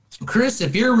Chris,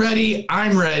 if you're ready,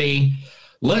 I'm ready.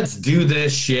 Let's do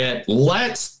this shit.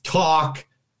 Let's talk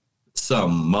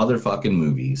some motherfucking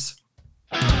movies.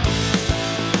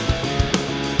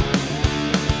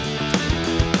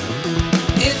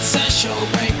 It's a show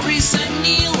by Chris and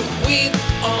Neil with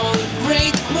all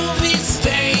great movies.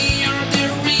 They are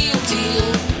the real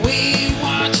deal. We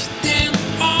watch them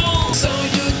all, so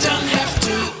you don't have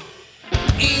to.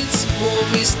 It's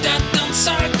movies that don't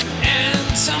suck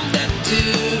and some that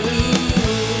do.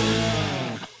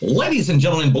 Ladies and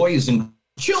gentlemen, boys and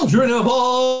children of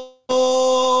all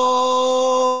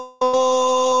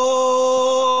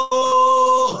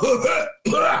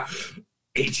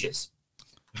ages.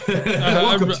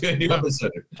 Welcome to a new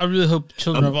episode. I really hope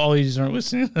children of all ages aren't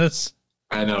listening to this.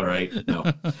 I know, right? No.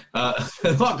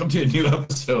 Welcome to a new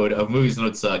episode of Movies That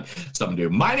Don't Suck, Some Do.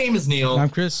 My name is Neil. I'm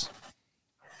Chris.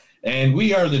 And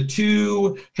we are the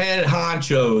two head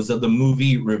honchos of the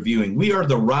movie reviewing. We are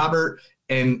the Robert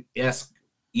and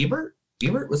Ebert?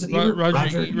 Ebert? Was it Ebert?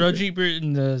 Roger Ebert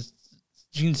and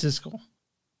Gene Siskel.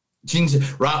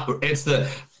 It's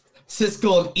the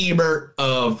Siskel and Ebert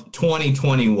of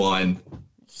 2021,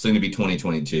 soon to be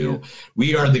 2022. Yeah.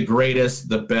 We are the greatest,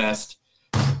 the best.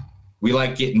 We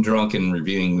like getting drunk and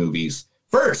reviewing movies.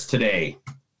 First today,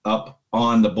 up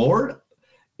on the board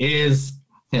is...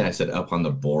 And I said up on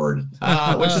the board,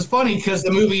 which is funny because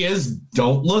the movie is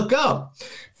Don't Look Up,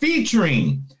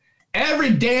 featuring every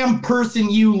damn person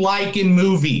you like in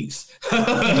movies.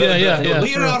 Yeah.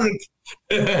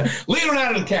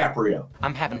 Leonardo DiCaprio.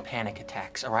 I'm having panic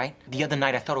attacks, all right? The other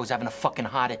night I thought I was having a fucking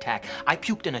heart attack. I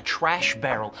puked in a trash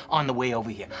barrel on the way over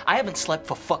here. I haven't slept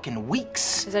for fucking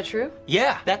weeks. Is that true?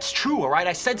 Yeah, that's true, all right?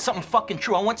 I said something fucking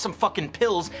true. I want some fucking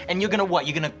pills, and you're gonna what?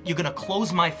 You're gonna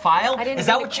close my file? I didn't Is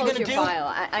that what you're gonna do?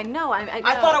 File. I know.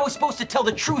 I thought I was supposed to tell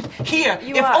the truth here.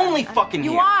 You if are. only fucking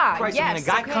you here. are. Christ, yes. I mean, a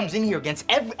guy okay. comes in here against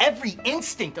every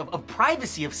instinct of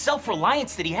privacy, of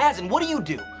self-reliance that he has, and what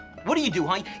do? What do,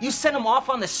 huh? You send him off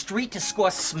on the street to score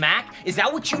smack? Is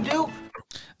that what you do?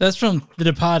 That's from The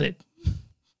Departed.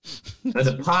 The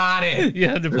Departed.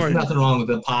 Yeah, The Departed. There's nothing wrong with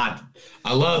The Departed.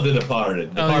 I love The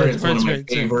Departed. The Departed is one of my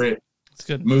favorite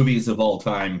movies of all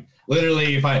time.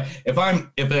 Literally, if I'm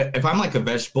like a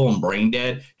vegetable and brain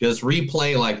dead, just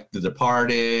replay like The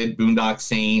Departed, Boondock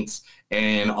Saints,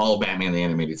 and all Batman the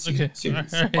Animated Series.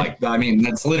 Right. Like, I mean,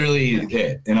 that's literally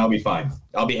it, and I'll be fine.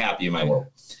 I'll be happy in my world.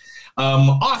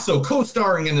 Also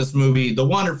co-starring in this movie, the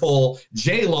wonderful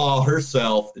J-Law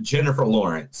herself, Jennifer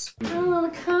Lawrence.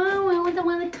 Oh, Carmine, with the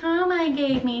one that Carmine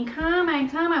gave me. Carmine.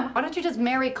 Why don't you just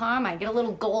marry Carmine? Get a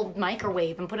little gold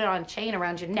microwave and put it on a chain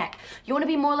around your neck. You want to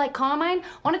be more like Carmine?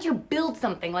 Why don't you build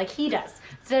something like he does?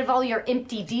 Instead of all your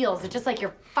empty deals, it's just like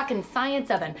your fucking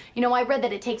science oven. You know, I read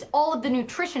that it takes all of the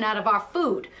nutrition out of our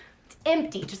food. It's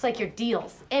empty, just like your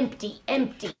deals. Empty.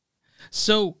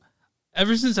 So,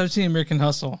 ever since I've seen American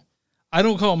Hustle, I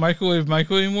don't call it microwave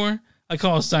anymore. I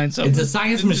call it science oven. It's a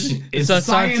science machine. It's a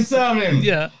science oven.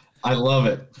 Yeah. I love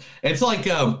it. It's like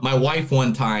my wife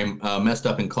one time messed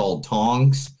up and called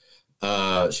tongs.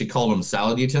 She called them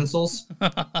salad utensils.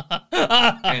 And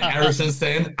ever since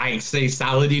then, I say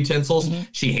salad utensils. Mm-hmm.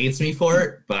 She hates me for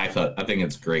it, but I think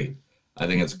it's great. I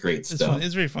think it's great stuff. Funny.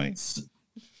 It's very funny.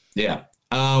 Yeah.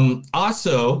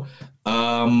 Also,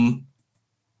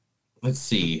 let's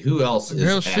see. Who else is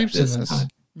Meryl Streep's at this in this. time?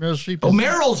 Meryl Streep. Oh,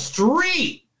 Meryl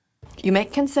Streep! You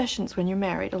make concessions when you're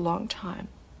married a long time,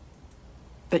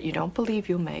 but you don't believe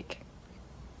you'll make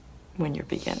when you're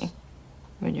beginning,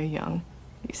 when you're young.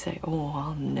 You say, oh,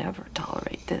 I'll never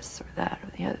tolerate this or that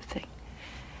or the other thing.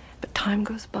 But time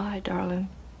goes by, darling.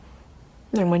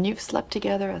 And when you've slept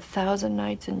together 1,000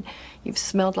 nights and you've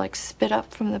smelled like spit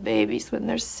up from the babies when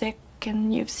they're sick,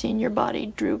 and you've seen your body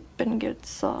droop and get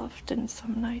soft, and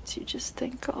some nights you just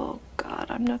think, oh, God,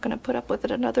 I'm not going to put up with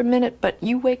it another minute. But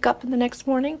you wake up in the next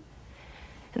morning,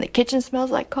 and the kitchen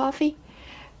smells like coffee,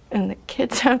 and the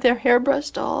kids have their hair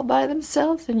brushed all by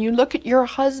themselves, and you look at your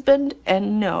husband,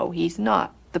 and no, he's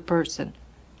not the person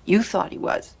you thought he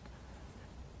was.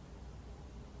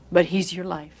 But he's your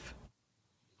life.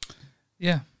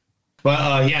 Yeah.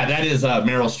 Well, yeah, that is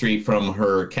Meryl Streep from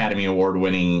her Academy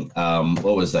Award-winning.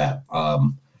 What was that?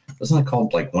 Wasn't it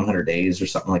called like 100 Days or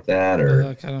something like that? Or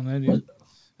I don't know, dude.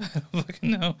 I don't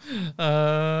fucking know.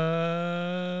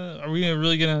 Are we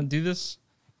really gonna do this?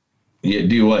 Yeah,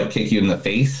 do what? Kick you in the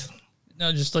face?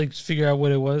 No, just like figure out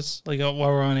what it was, like while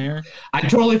we're on air. I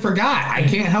totally forgot. I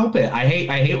can't help it. I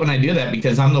hate when I do that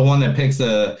because I'm the one that picks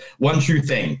a one true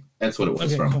thing. That's what it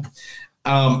was from. Cool.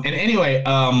 And anyway,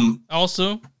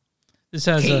 also. This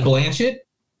has Kate Blanchett.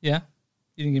 Yeah.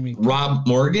 You didn't give me. Rob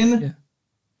Morgan. Yeah.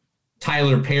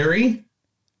 Tyler Perry.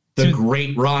 The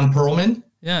great Ron Perlman.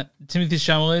 Yeah, Timothy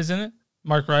Chalamet's in it.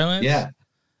 Mark Rylance. Yeah,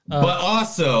 but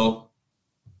also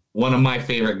one of my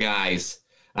favorite guys.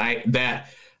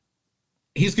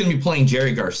 He's going to be playing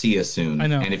Jerry Garcia soon. I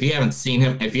know. And if you haven't seen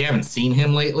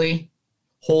him lately,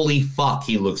 holy fuck,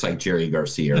 he looks like Jerry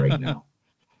Garcia right now.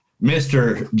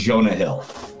 Mr. Jonah Hill.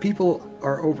 People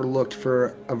are overlooked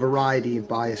for a variety of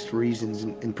biased reasons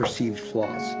and perceived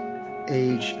flaws.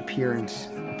 Age, appearance,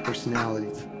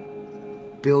 personality.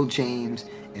 Bill James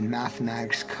and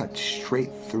mathematics cut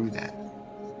straight through that.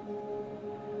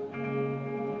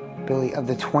 Billy, of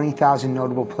the 20,000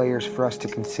 notable players for us to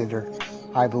consider,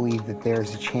 I believe that there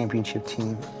is a championship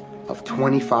team of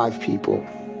 25 people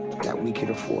that we could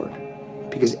afford,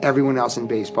 because everyone else in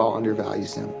baseball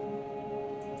undervalues them.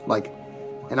 Like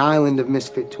an island of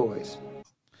misfit toys.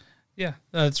 Yeah,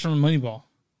 that's from Moneyball.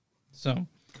 So.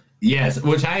 Yes,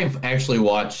 which I've actually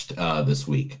watched this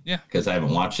week. Yeah. Because I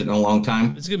haven't watched it in a long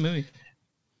time. It's a good movie.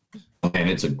 And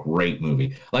it's a great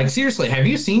movie. Like, seriously, have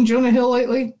you seen Jonah Hill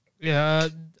lately? Yeah,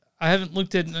 I haven't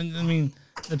looked at, the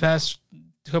past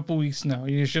couple weeks now.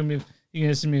 You gonna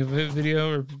send me a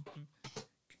video, or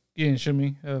you gonna show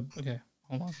me? Okay,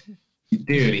 hold on.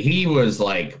 Dude, he was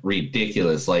like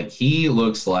ridiculous. Like, he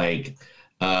looks like,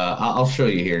 I'll show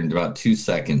you here in about 2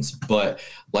 seconds, but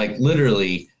like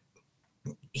literally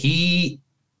he's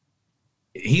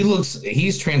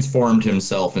transformed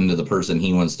himself into the person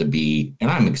he wants to be.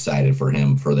 And I'm excited for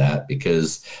him for that,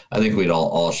 because I think we'd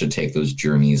all should take those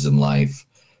journeys in life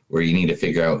where you need to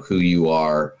figure out who you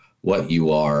are, what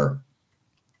you are,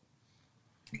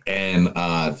 and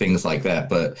things like that.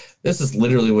 But this is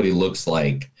literally what he looks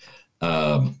like.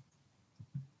 I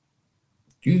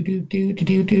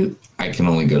can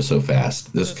only go so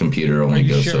fast. This computer only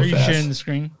goes so fast. Are you sharing the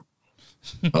screen?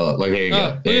 Oh, like there you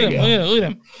go. There you go. Look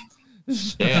at him.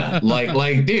 Yeah,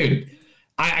 like, dude,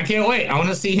 I can't wait. I want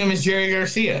to see him as Jerry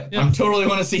Garcia. Yeah. I'm totally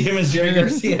want to see him as Jerry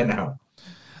Garcia now.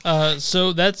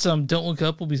 So that's Don't Look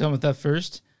Up. We'll be talking about that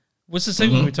first. What's the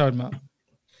second one we're talking about?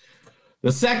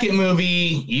 The second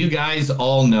movie, you guys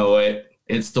all know it.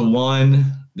 It's the one,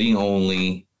 the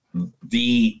only,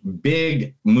 the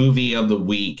big movie of the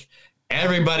week.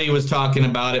 Everybody was talking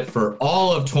about it for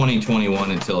all of 2021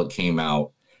 until it came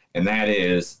out, and that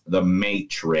is The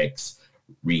Matrix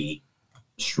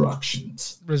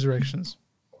Resurrections.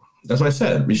 That's what I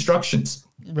said. Resurrections.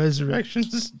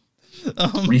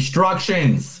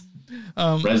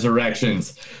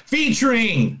 Resurrections.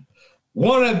 Featuring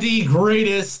one of the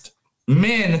greatest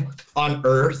men on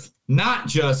earth, not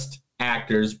just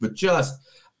actors, but just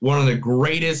one of the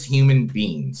greatest human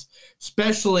beings,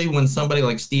 especially when somebody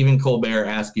like Stephen Colbert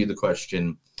asks you the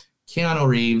question, Keanu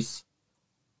Reeves,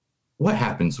 what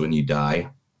happens when you die?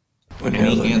 And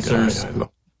he answers,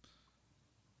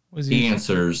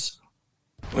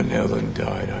 when Helen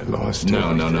died, I lost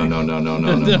No,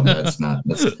 that's not.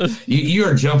 You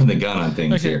are jumping the gun on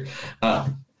things here.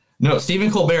 No,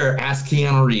 Stephen Colbert asked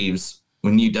Keanu Reeves,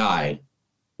 when you die,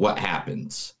 what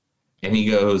happens? And he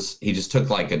just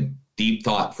took like a deep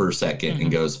thought for a second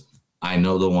and goes, I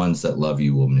know the ones that love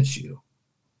you will miss you.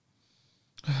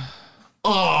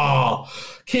 Oh,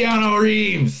 Keanu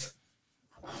Reeves.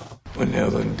 When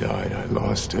Helen died, I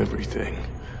lost everything.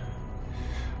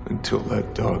 Until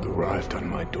that dog arrived on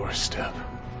my doorstep.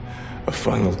 A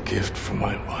final gift from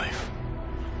my wife.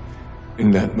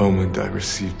 In that moment, I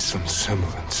received some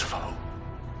semblance of hope.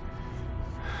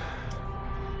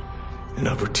 An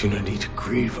opportunity to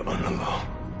grieve unalone.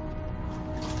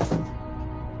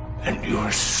 And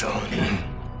your son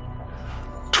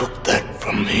took that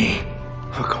from me.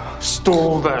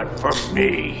 Stole that from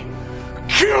me.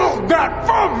 Killed that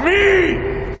from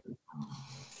me!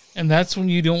 And that's when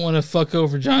you don't want to fuck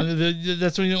over John.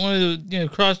 That's when you don't want to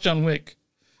cross John Wick.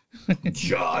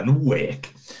 John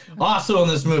Wick. Also in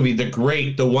this movie, the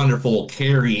great, the wonderful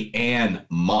Carrie Ann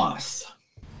Moss.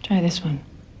 Try this one.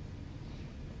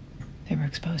 They were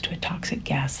exposed to a toxic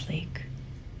gas leak.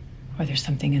 Or there's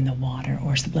something in the water,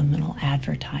 or subliminal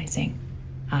advertising.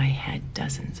 I had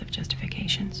dozens of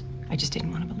justifications. I just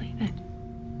didn't want to believe it.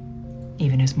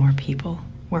 Even as more people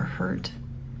were hurt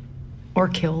or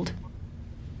killed.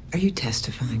 Are you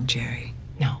testifying, Jerry?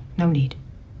 No need.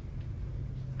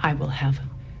 I will have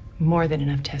more than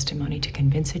enough testimony to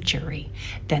convince a jury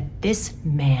that this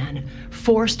man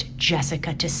forced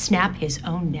Jessica to snap his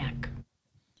own neck.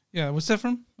 Yeah, what's that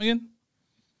from again?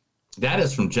 That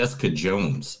is from Jessica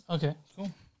Jones. Okay,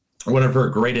 cool. One of her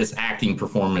greatest acting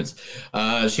performance.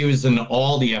 She was in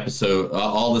all the episode,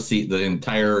 the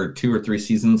entire 2 or 3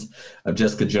 seasons of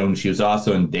Jessica Jones. She was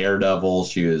also in Daredevil.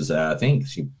 She was, I think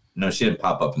she No, she didn't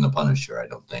pop up in The Punisher, I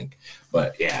don't think.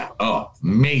 But yeah,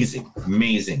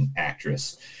 amazing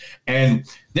actress. And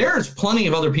there's plenty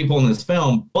of other people in this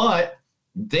film, but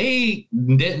they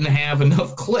didn't have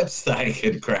enough clips that I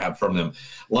could grab from them.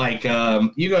 Like,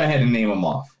 you go ahead and name them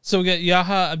off. So we got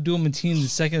Yaha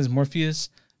Abdul-Mateen II as Morpheus,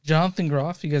 Jonathan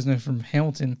Groff, you guys know from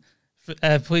Hamilton,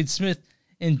 played Smith,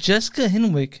 and Jessica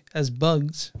Henwick as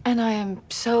Bugs. And I am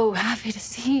so happy to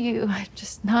see you. I'm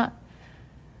not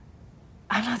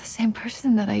the same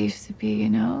person that I used to be,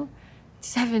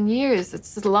 7 years,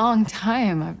 it's a long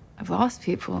time. I've lost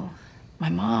people. My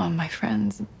mom, my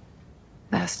friends.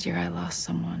 Last year I lost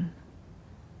someone.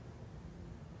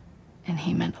 And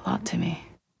he meant a lot to me.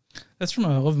 That's from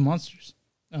Love and Monsters.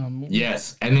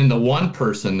 Yes, and then the one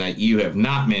person that you have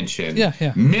not mentioned,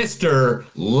 Mr.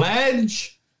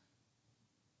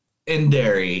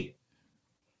 Legendary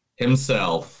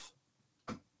himself,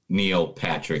 Neil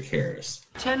Patrick Harris.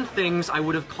 10 things I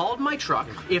would have called my truck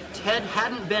if Ted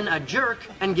hadn't been a jerk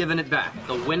and given it back.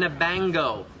 The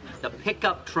Winnebago, the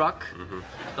pickup truck,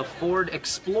 the Ford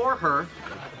Explorer,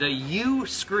 the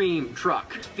U-Scream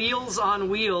truck, Feels on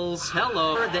Wheels,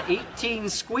 hello, the 18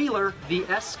 Squealer, the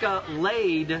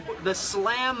Escalade, the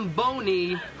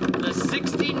Slamboni, the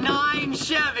 69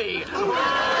 Chevy.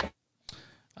 I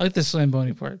like the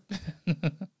Slamboni part.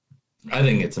 I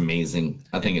think it's amazing.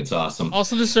 I think it's awesome.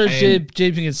 Also, this stars J.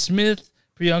 Pinkett Smith,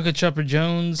 Priyanka Chopra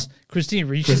Jones, Christine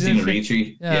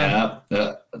Ricci. Yeah.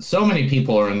 So many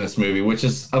people are in this movie, which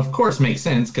is, of course, makes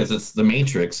sense because it's The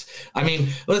Matrix. I mean,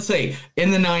 let's say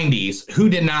in the 90s, who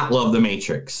did not love The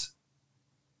Matrix?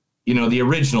 The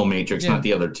original Matrix, not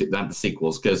the other two, not the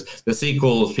sequels, because the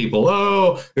sequels,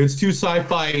 people, it's too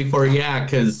sci-fi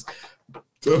because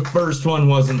the first one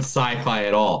wasn't sci-fi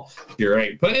at all. You're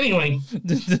right. But anyway,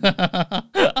 let's not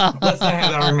have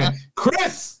that argument.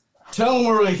 Chris! Tell them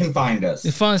where they can find us.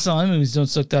 You can find us on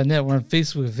moviesdon'tsuck.net. We're on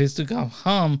Facebook at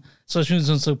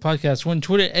facebook.com/moviesdon'tsuck podcast. We're on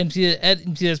Twitter at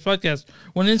MTS Podcast.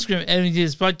 We're on Instagram at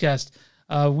MTS Podcast.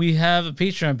 We have a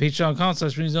Patreon,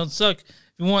 patreon.com/moviesdon'tsuck. If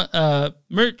you want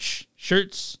merch,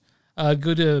 shirts,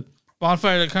 go to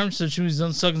bonfire.com, search Movies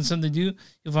Don't Suck and something to do.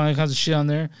 You'll find all kinds of shit on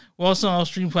there. We're also on all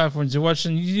streaming platforms. You're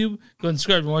watching on YouTube, go and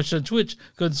subscribe. You're watching on Twitch,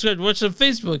 go and subscribe. You're watching on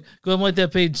Facebook, go and like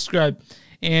that page, subscribe.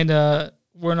 And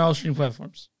we're on all streaming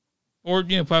platforms. Or,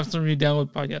 platforms where you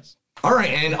download podcasts. All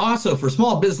right. And also for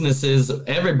small businesses,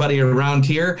 everybody around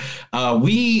here,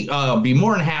 we be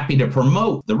more than happy to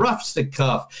promote. The Rustic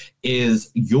Cuff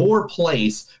is your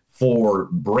place for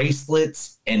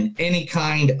bracelets and any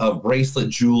kind of bracelet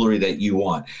jewelry that you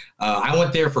want. I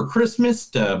went there for Christmas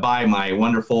to buy my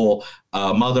wonderful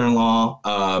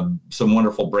mother-in-law some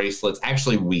wonderful bracelets.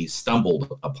 Actually, we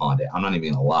stumbled upon it. I'm not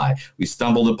even gonna lie. We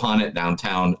stumbled upon it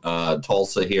downtown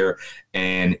Tulsa here,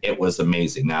 and it was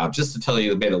amazing. Now, just to tell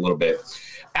you a little bit,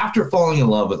 after falling in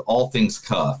love with all things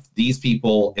cuff, these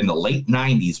people in the late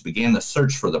 90s began the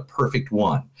search for the perfect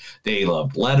one. They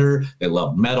loved leather, they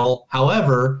loved metal.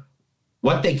 However,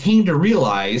 what they came to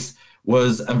realize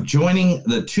was of joining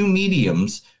the two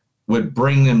mediums would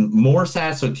bring them more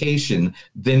satisfaction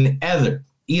than either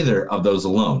of those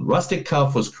alone. Rustic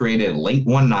Cuff was created late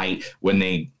one night when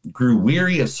they grew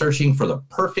weary of searching for the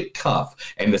perfect cuff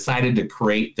and decided to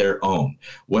create their own.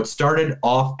 What started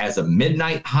off as a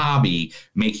midnight hobby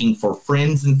making for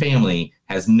friends and family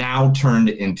has now turned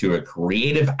into a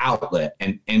creative outlet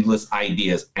and endless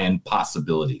ideas and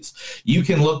possibilities. You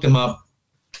can look them up.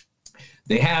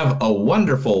 They have a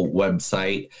wonderful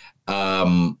website.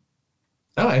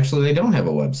 Actually, they don't have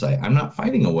a website. I'm not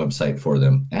finding a website for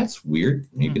them. That's weird.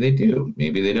 Maybe they do.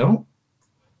 Maybe they don't.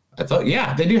 I thought,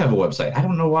 they do have a website. I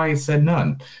don't know why it said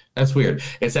none. That's weird.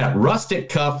 It's at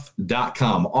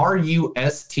rusticcuff.com,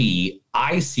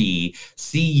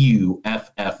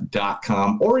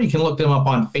 rusticcuff.com, or you can look them up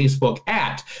on Facebook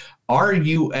at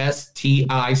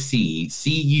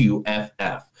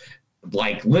rusticcuff.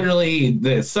 Like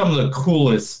literally some of the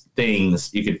coolest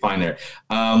things you could find there.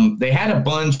 They had a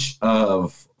bunch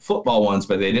of football ones,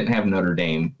 but they didn't have Notre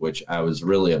Dame, which I was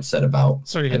really upset about.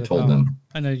 Sorry, I told them.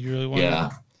 I know you really wanted.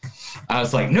 Yeah. I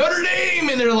was like, Notre Dame!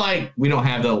 And they're like, we don't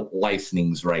have the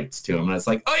licensing rights to them. And I was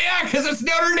like, oh yeah, because it's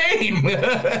Notre Dame.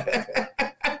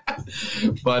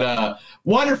 But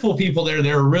wonderful people there.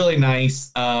 They're really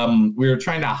nice. We were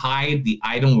trying to hide the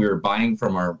item we were buying for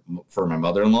my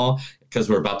mother-in-law because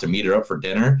we're about to meet her up for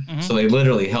dinner. Mm-hmm. So they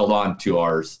literally held on to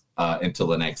ours until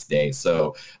the next day.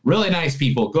 So really nice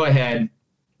people. Go ahead,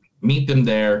 meet them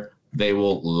there. They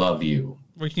will love you.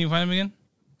 Where can you find them again?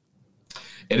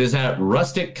 It is at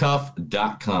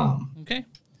rusticcuff.com. Okay.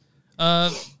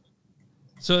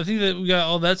 So I think that we got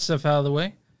all that stuff out of the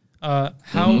way.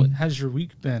 How has your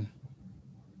week been?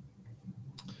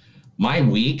 My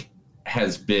week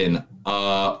has been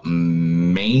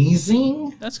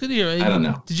amazing. That's good to hear. I don't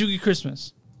know. Did you get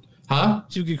Christmas? Huh?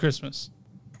 Did you get Christmas?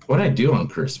 What did I do on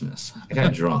Christmas? I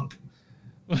got drunk.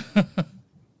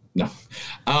 No.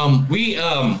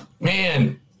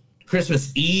 Man,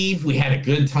 Christmas Eve, we had a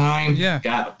good time. Yeah.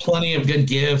 Got plenty of good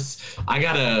gifts. I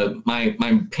got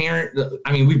my parent,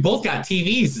 we both got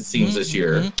TVs, it seems, this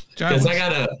year. Because I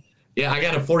got a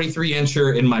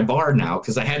 43-incher in my bar now,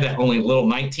 because I had that only little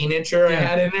 19-incher I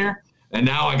had in there. And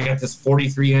now I got this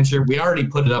 43-incher. We already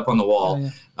put it up on the wall.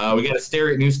 We got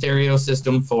a new stereo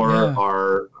system for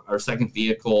our second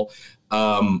vehicle.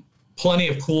 Plenty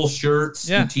of cool shirts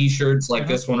and T-shirts like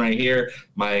this one right here.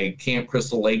 My Camp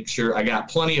Crystal Lake shirt. I got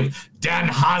plenty of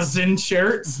Danhausen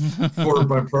shirts for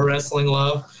my pro wrestling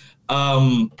love.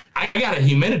 I got a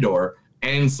humidor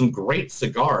and some great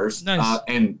cigars. Nice.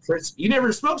 And Chris, you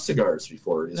never smoked cigars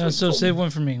before. No, so save one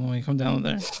for me when we come down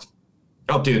there.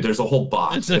 Oh, dude, there's a whole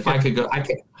box. Okay. If I could go,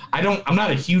 I'm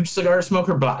not a huge cigar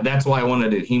smoker, but that's why I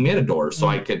wanted a humidor, so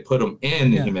I could put them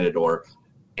in the humidor,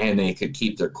 and they could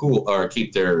keep their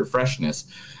keep their freshness.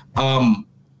 My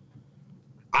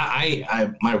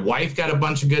wife got a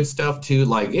bunch of good stuff too.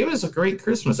 Like, it was a great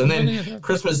Christmas, and then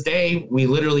Christmas Day we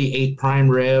literally ate prime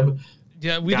rib.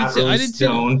 Yeah, we got did. really I did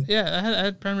stoned. too. Yeah, I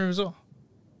had prime rib as well.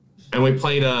 And we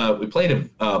played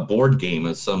a board game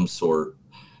of some sort.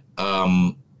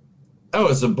 It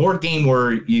was a board game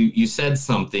where you said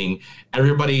something,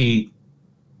 everybody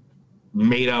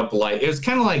made up, like, it was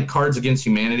kind of like Cards Against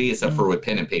Humanity, except for with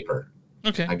pen and paper.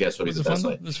 Okay. I guess would be the best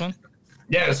way. It was fun?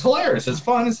 Yeah, it's hilarious. It's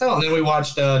fun as hell. And then we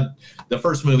watched the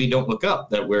first movie, Don't Look Up,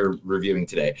 that we're reviewing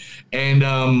today. And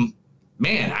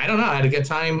man, I don't know. I had a good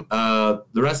time. The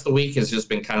rest of the week has just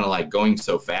been kind of like going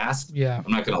so fast. Yeah.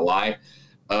 I'm not going to lie.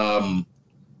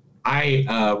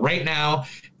 Right now,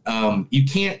 you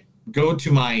can't go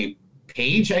to my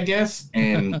page, I guess,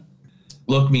 and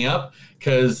look me up,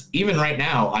 because even right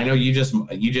now, I know you just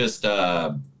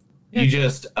I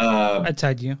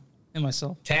tagged you and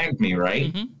myself. Tagged me,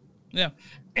 right? Mm-hmm. Yeah.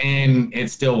 And it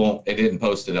still won't. It didn't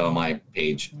post it on my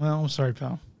page. Well, I'm sorry,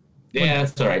 pal. Yeah,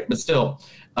 that's all right, but still.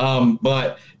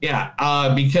 But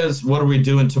yeah, because what are we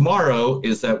doing tomorrow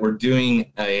is that we're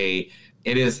doing it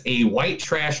is a white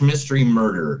trash mystery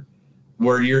murder,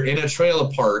 where you're in a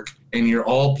trailer park and you're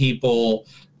all people,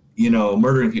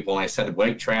 murdering people. And I said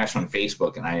white trash on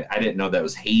Facebook, and I didn't know that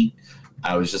was hate.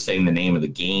 I was just saying the name of the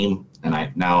game,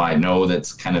 and now I know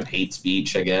that's kind of hate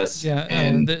speech, I guess. Yeah,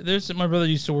 and there's my brother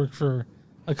used to work for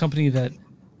a company that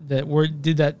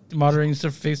did that moderating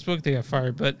stuff for Facebook. They got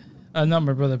fired, but not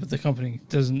my brother, but the company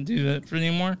doesn't do that for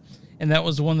anymore. And that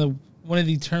was one of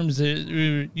the terms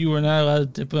that you were not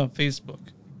allowed to put on Facebook.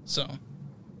 So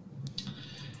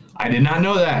I did not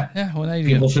know that. Yeah, well, now you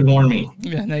do. People should warn me.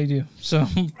 Yeah, now you do. So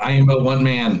I am but one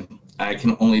man. I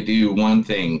can only do one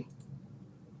thing,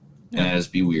 and that is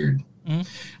be weird. Mm-hmm.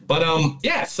 But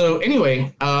yeah. So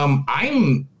anyway, I'm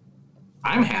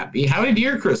happy. How did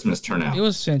your Christmas turn out? It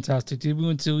was fantastic, dude. We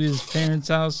went to his parents'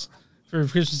 house for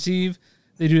Christmas Eve.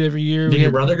 They do it every year. Did your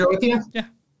brother go with you? Yeah.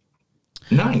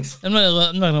 Nice. I'm not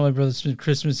gonna let my brother spend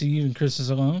Christmas Eve and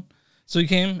Christmas alone. So he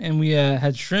came and we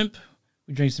had shrimp.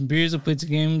 We drank some beers. We played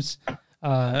some games,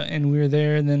 and we were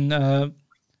there. And then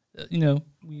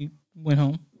we went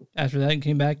home after that and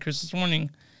came back Christmas morning,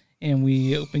 and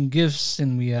we opened gifts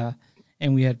and we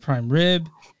had prime rib.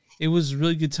 It was a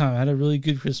really good time. I had a really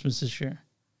good Christmas this year.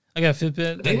 I got a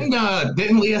Fitbit.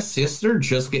 Didn't Leah's sister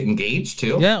just get engaged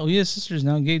too? Yeah, Leah's sister is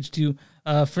now engaged to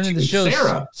a friend of the show,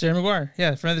 Sarah McGuire.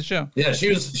 Yeah, friend of the show. Yeah, she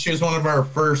was one of our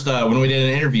first when we did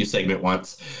an interview segment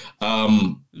once.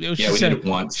 We did it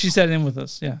once. She sat in with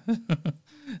us. Yeah.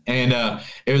 And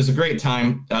it was a great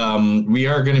time. We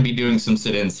are going to be doing some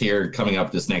sit-ins here coming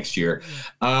up this next year.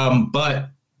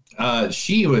 But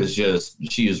she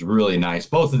was really nice.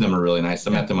 Both of them are really nice.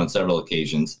 I met them on several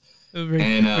occasions.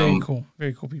 Very cool.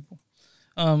 Very cool people.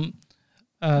 And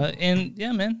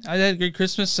yeah, man, I had a great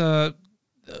Christmas.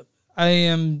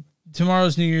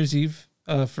 Tomorrow's New Year's Eve.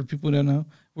 For people who don't know,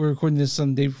 we're recording this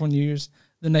on the day before New Year's,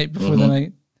 the night before the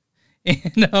night.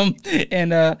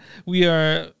 And we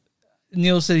are.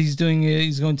 Neil said he's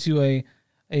going to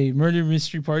a murder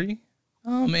mystery party.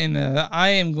 And I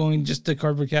am going just to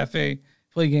Cardboard Cafe,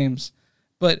 play games.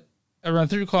 But around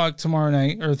 3:00 tomorrow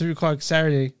night, or 3:00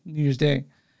 Saturday, New Year's Day,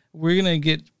 we're gonna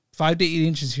get 5 to 8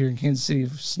 inches here in Kansas City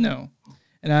of snow.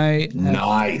 And I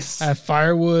have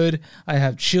firewood. I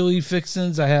have chili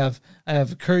fixins. I have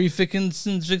curry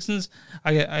fixins.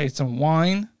 I got some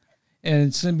wine, and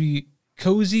it's gonna be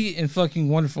cozy and fucking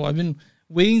wonderful. I've been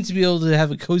waiting to be able to have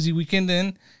a cozy weekend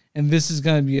in, and this is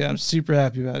gonna be. I'm super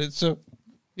happy about it. So,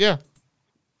 yeah,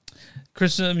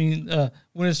 Christmas. I mean,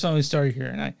 Winter's finally started here,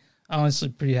 and I'm honestly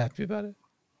pretty happy about it.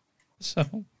 So,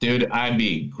 dude, I'd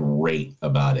be great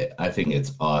about it. I think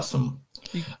it's awesome.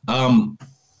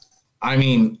 I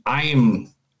mean, I'm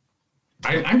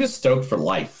just stoked for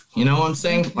life. You know what I'm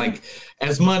saying? Like,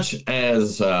 as much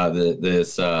as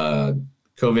this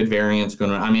COVID variant's going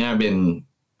on, I mean, I've been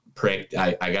pricked.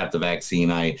 I got the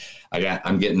vaccine.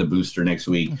 I'm getting the booster next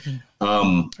week.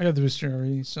 I got the booster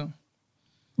already, so.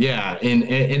 Yeah, and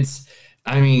it's,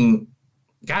 I mean,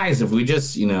 guys, if we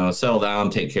just, settle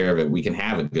down, take care of it, we can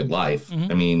have a good life.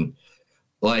 I mean,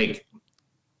 like,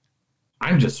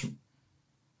 I'm just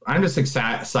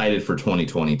excited for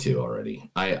 2022 already.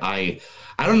 I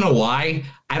don't know why.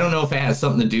 I don't know if it has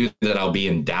something to do that I'll be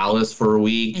in Dallas for a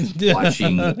week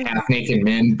watching half-naked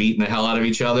men beating the hell out of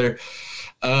each other.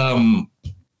 But,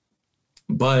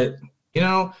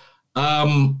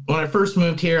 when I first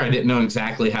moved here, I didn't know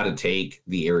exactly how to take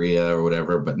the area or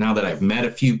whatever. But now that I've met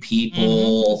a few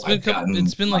people,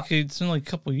 it's been like a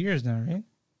couple years now, right?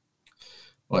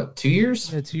 What, 2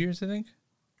 years? Yeah, 2 years, I think.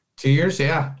 2 years,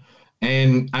 yeah.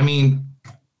 And I mean,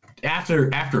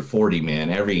 after 40, man,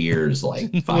 every year is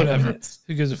like 5 minutes.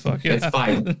 Who gives a fuck? Yeah. It's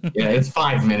 5. Yeah, it's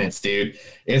 5 minutes, dude.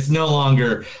 It's no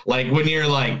longer like when you're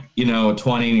like,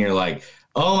 20 and you're like,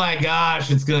 oh my gosh,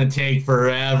 it's going to take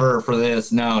forever for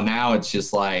this. No, now it's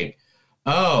just like,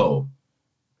 oh,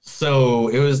 so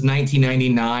it was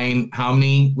 1999. How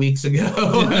many weeks ago?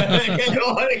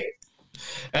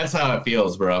 That's how it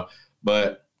feels, bro.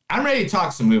 But I'm ready to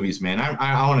talk some movies, man.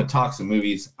 I want to talk some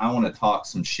movies. I want to talk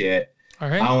some shit. All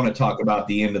right. I want to talk about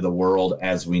the end of the world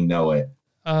as we know it.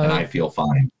 And I feel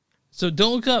fine. So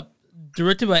Don't Look Up,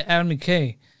 directed by Adam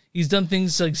McKay. He's done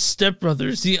things like Step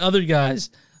Brothers, The Other Guys.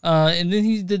 And then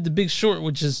he did The Big Short,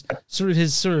 which is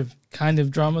his kind of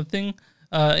drama thing,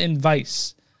 in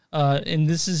Vice. And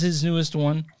this is his newest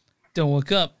one, Don't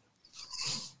Look Up.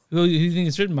 Who do you think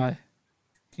it's written by?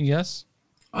 Can you guess?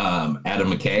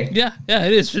 Adam McKay. Yeah,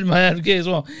 it is written by Adam McKay as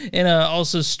well. And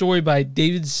also story by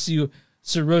David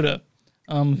Sirota,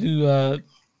 who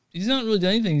he's not really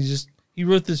done anything. He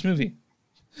wrote this movie.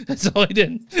 That's all he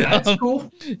did. That's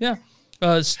cool. Yeah.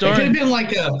 It could have been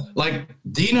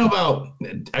do you know about,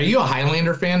 are you a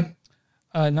Highlander fan?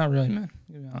 Not really, man.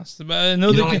 To be honest. But I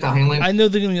know you don't like the Highlander? I know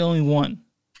they're going to be only one.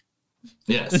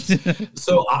 Yes.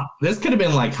 So this could have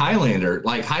been like Highlander.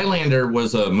 Like Highlander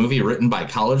was a movie written by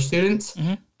college students,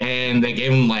 and they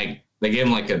gave him like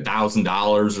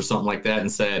 $1,000 or something like that,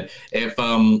 and said, if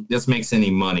this makes any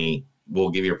money, we'll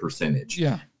give you a percentage.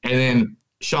 Yeah. And then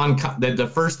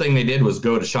the first thing they did was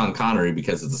go to Sean Connery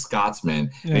because it's a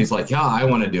Scotsman, and he's like, yeah, I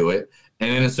want to do it. And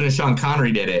then as soon as Sean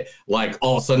Connery did it, like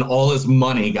all of a sudden all his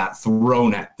money got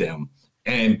thrown at them.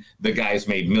 And the guys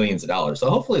made millions of dollars. So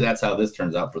hopefully that's how this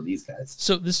turns out for these guys.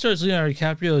 So this stars Leonardo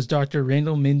DiCaprio as Dr.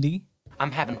 Randall Mindy.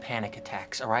 I'm having panic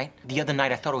attacks, all right? The other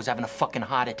night I thought I was having a fucking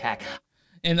heart attack.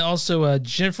 And also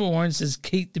Jennifer Lawrence as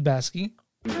Kate DeBasky.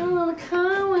 Oh,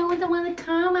 Carmine, with the one that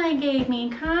Carmine gave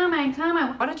me. Carmine.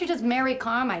 Why don't you just marry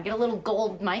Carmine? Get a little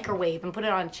gold microwave and put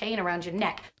it on a chain around your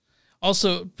neck.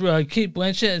 Also, Kate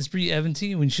Blanchett as Brie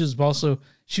Eventy when she was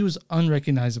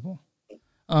unrecognizable.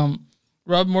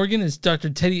 Rob Morgan as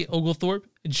Dr. Teddy Oglethorpe.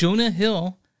 Jonah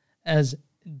Hill as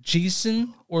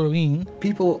Jason Orlean.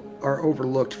 People are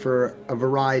overlooked for a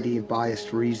variety of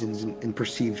biased reasons and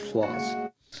perceived flaws.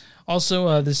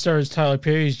 Also, this stars Tyler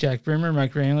Perry as Jack Brimmer.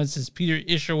 Mike Rylance as Peter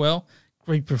Isherwell.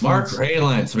 Great performance. Mark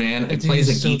Rylance, man. It plays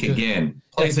a geek again.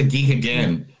 Plays a geek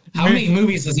again. How many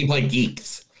movies does he play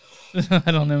geeks?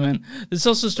 I don't know, man. This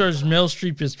also stars Meryl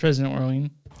Streep as President Orlean.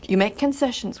 You make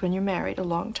concessions when you're married a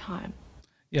long time.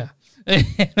 Yeah.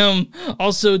 And,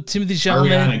 also Timothy Chalamet.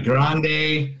 Ariana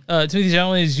Grande. Timothy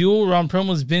Chalamet is Yule. Ron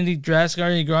Perlman is Benedict Drask.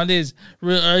 Ariana Grande is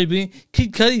R.A.B.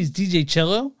 Kid Cudi is DJ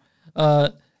Cello. Yeah.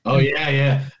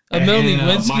 Melanie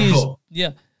Linsky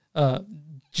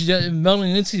is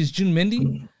Melanie Linsky is June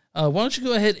Mindy. Why don't you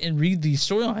go ahead and read the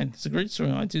storyline? It's a great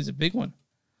storyline too. It's a big one.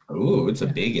 Ooh, it's a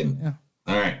big one. Yeah.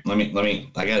 All right, let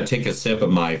me. I gotta take a sip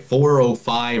of my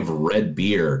 405 red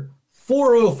beer.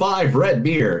 405 red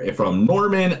beer from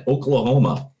Norman,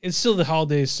 Oklahoma. It's still the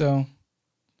holidays, so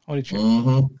holiday trip.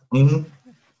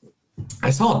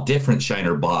 I saw a different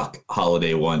Shiner Bock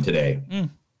holiday one today, and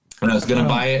I was gonna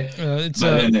buy it.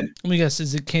 Let me guess.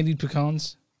 Is it candied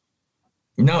pecans?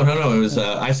 No. It was.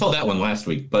 I saw that one last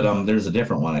week, but there's a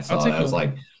different one I saw. I was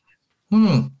like,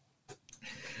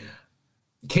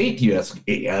 Kate, Kate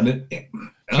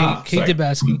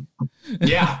DeBasky.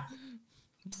 Yeah.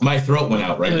 My throat went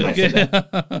out right when I said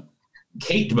that.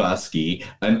 Kate DeBasky,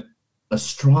 an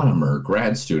astronomer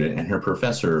grad student, and her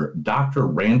professor, Dr.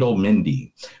 Randall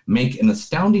Mindy, make an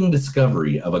astounding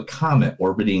discovery of a comet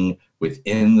orbiting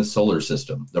within the solar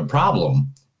system. The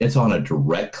problem, it's on a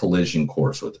direct collision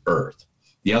course with Earth.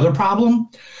 The other problem,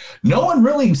 no one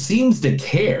really seems to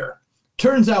care.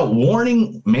 Turns out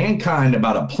warning mankind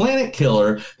about a planet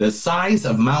killer the size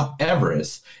of Mount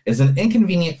Everest is an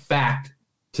inconvenient fact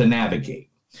to navigate.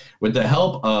 With the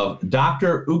help of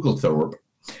Dr. Oglethorpe,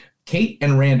 Kate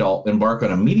and Randall embark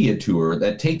on a media tour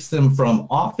that takes them from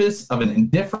office of an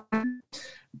indifferent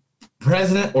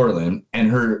President Orlin and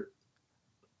her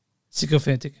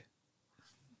sycophantic.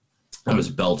 I was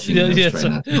belching. Yeah,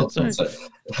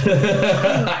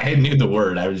 I knew the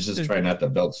word. I was just trying not to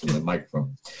belch from the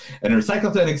microphone. And her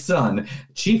psychotic son,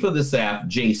 Chief of the Staff,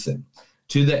 Jason,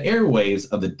 to the airwaves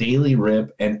of the Daily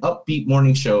Rip, an upbeat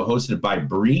morning show hosted by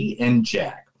Bree and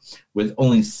Jack. With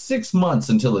only 6 months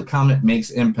until the comet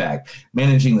makes impact,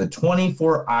 managing the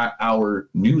 24-hour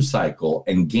news cycle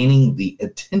and gaining the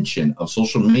attention of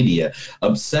social media,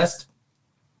 obsessed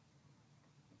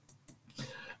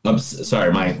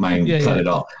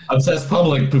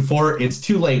public before it's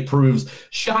too late proves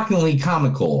shockingly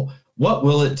comical. What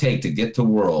will it take to get the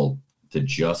world to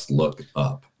just look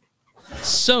up?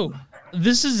 So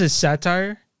this is a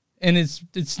satire, and it's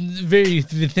very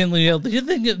thinly held. The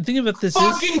thing about this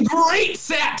fucking great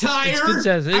satire.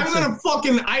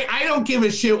 I don't give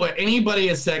a shit what anybody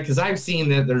has said, because I've seen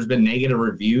that there's been negative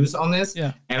reviews on this.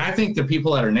 Yeah. And I think the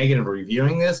people that are negative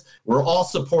reviewing this were all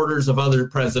supporters of other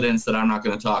presidents that I'm not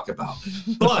going to talk about.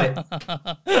 But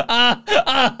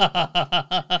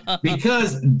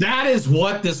because that is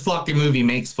what this fucking movie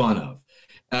makes fun of.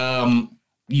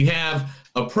 You have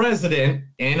a president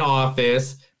in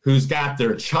office who's got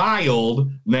their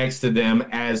child next to them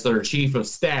as their chief of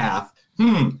staff.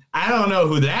 I don't know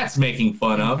who that's making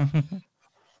fun of.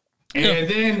 And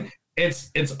then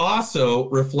it's also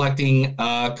reflecting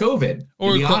COVID,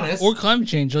 to be honest. Or climate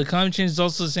change. Like, climate change is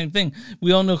also the same thing.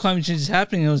 We all know climate change is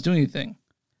happening and it was doing anything.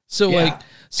 So,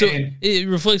 it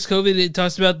reflects COVID. It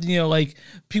talks about, like,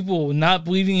 people not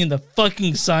believing in the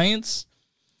fucking science.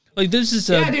 Like, there's this...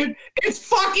 dude, it's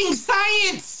fucking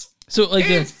science! So, like,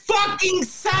 it's fucking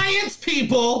science,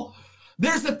 people.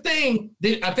 There's a thing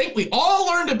that I think we all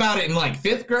learned about it in like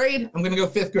 5th grade. I'm going to go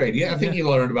 5th grade. Yeah, I think you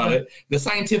learned about it. The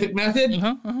scientific method,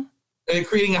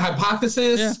 creating a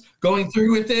hypothesis, going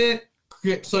through with it,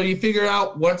 so you figure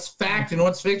out what's fact and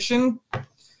what's fiction.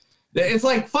 It's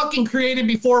like fucking created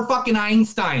before fucking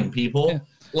Einstein, people. Yeah.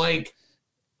 Like,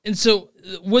 and so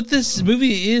what this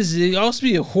movie is, it also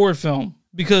be a horror film.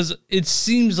 Because it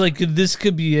seems like this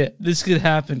could be it. This could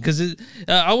happen. Because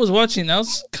I was watching, and I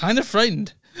was kind of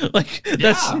frightened. Like,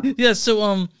 that's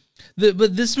So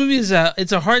but this movie is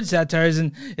it's a hard satire,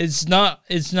 and it's not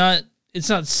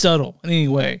subtle in any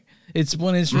way. It's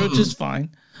one instrument, which is fine.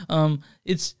 I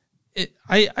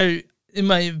in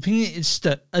my opinion, it's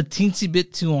just a teensy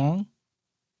bit too long.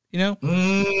 You know,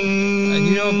 and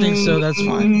you don't think so? That's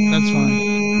fine. That's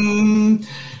fine.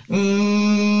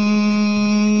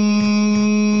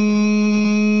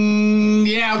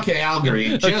 Yeah, okay, I'll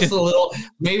agree. Just a little,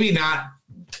 maybe not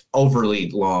overly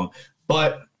long,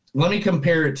 but let me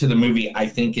compare it to the movie I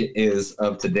think it is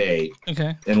of today.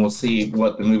 Okay. And we'll see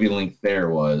what the movie length there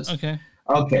was. Okay.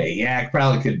 Okay, yeah, I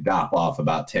probably could dop off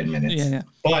about 10 minutes. Yeah.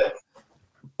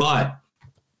 But,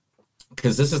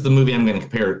 because this is the movie I'm going to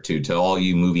compare it to all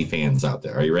you movie fans out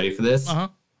there. Are you ready for this? Uh-huh.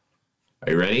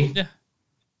 Are you ready? Yeah.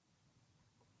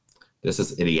 This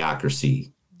is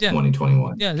Idiocracy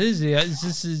 2021. Yeah, this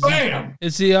is Bam!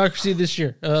 It's Idiocracy this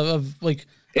year.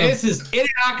 This is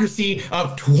Idiocracy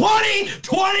of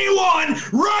 2021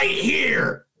 right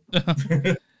here.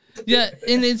 Yeah,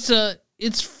 and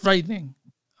it's frightening.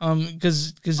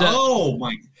 Because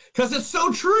it's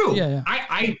so true. Yeah.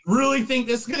 I really think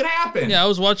this could happen. Yeah, I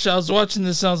was watching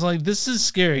this. I was like, this is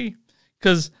scary.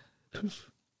 Because,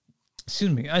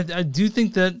 excuse me, I do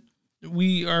think that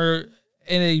we are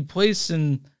in a place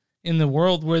in the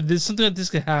world where there's something like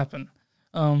this could happen.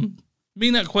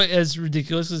 Maybe not quite as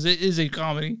ridiculous as it is a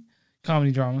comedy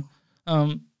drama.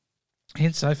 And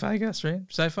sci-fi, I guess, right?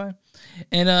 Sci-fi.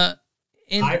 And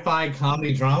sci-fi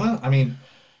comedy drama? I mean,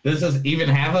 does it even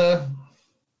have it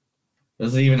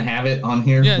on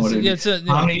here? Yeah, it's a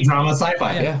comedy drama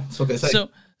sci-fi. Yeah, that's what they say.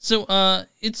 So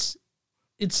it's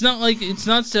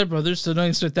not Step Brothers, so don't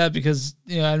expect that, because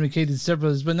Adam McKay did Step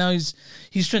Brothers, but now he's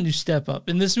trying to step up.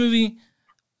 In this movie,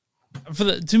 for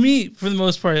the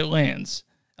most part, it lands.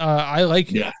 I like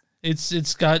it. Yeah.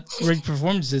 It's got great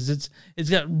performances. It's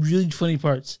got really funny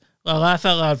parts. Laugh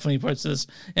out loud funny parts of this.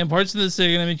 And parts of this that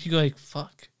are gonna make you go like,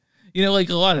 fuck. Like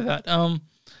a lot of that.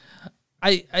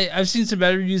 I've seen some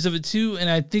bad reviews of it too, and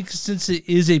I think since it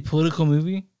is a political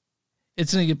movie,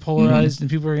 it's gonna get polarized and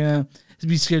people are gonna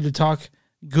be scared to talk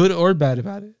good or bad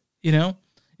about it. you know.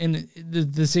 And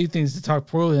the same thing is to talk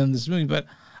poorly on this movie, but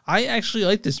I actually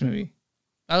like this movie.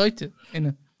 I liked it,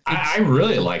 and I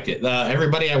really liked it.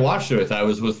 Everybody I watched it with, I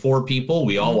was with 4 people.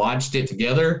 We all watched it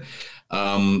together.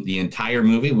 The entire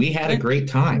movie, we had a great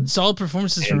time. Solid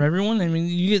performances from everyone. I mean,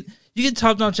 you get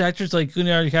top notch actors like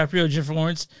Leonardo DiCaprio, Jennifer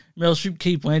Lawrence, Meryl Streep,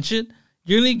 Kate Blanchett.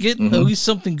 You're gonna get at least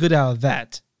something good out of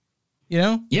that, you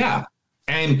know? Yeah,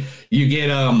 and you get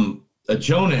a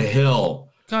Jonah Hill.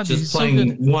 God, just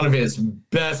playing one of his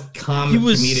best comedy. He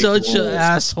was such roles. an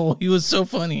asshole. He was so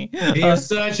funny. He is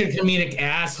such a comedic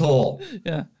asshole.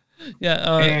 Yeah,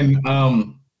 and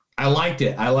I liked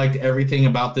it. I liked everything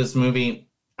about this movie.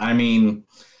 I mean,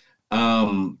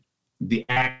 the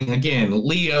acting again,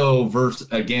 Leo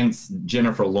against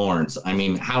Jennifer Lawrence. I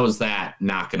mean, how is that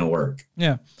not going to work?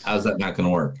 Yeah, how is that not going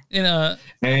to work? And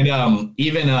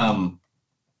even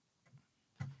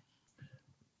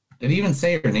did he even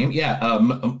say her name? Yeah,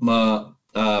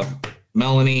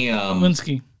 Melanie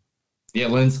Linsky. Yeah,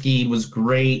 Linsky was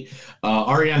great.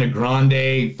 Ariana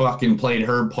Grande fucking played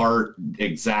her part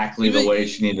exactly the way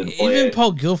she needed to play even it.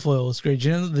 Paul Guilfoyle was great.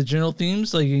 The general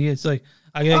themes, like it's like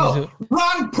I got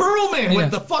Ron Perlman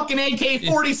with the fucking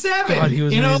AK-47. God, he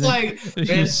was amazing. like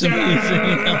he was so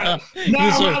amazing.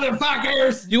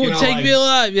 motherfuckers. You will take me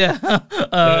alive. Yeah.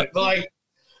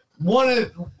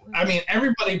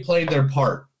 Everybody played their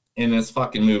part in this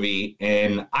fucking movie,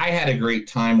 and I had a great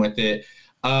time with it.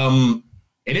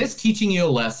 It is teaching you a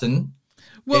lesson.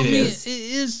 Well, it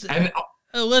is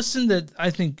a lesson that I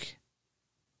think.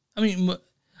 I mean,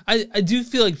 I do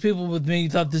feel like people with me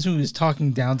thought this movie was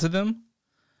talking down to them.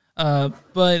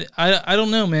 But I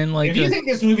don't know, man. Like, if you think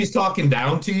this movie's talking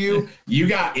down to you, you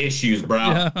got issues, bro.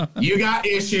 Yeah. You got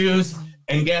issues,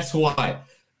 and guess what?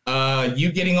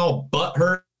 You getting all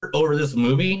butthurt over this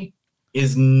movie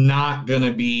is not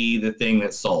gonna be the thing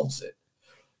that solves it.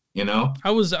 You know,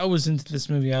 I was into this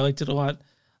movie. I liked it a lot.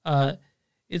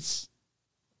 It's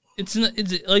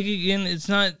like, again, it's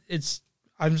not.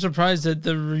 I'm surprised that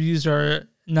the reviews are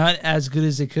not as good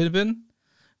as they could have been.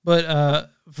 But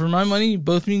for my money,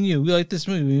 both me and you, we like this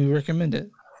movie. We recommend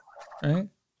it. Right?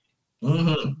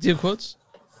 Mm-hmm. Do you have quotes?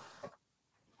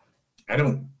 I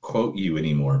don't quote you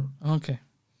anymore. Okay.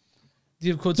 Do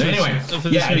you have quotes? Anyway,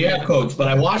 I do have quotes, but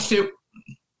I watched it.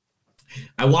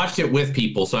 I watched it with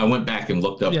people, so I went back and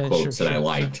looked up quotes that I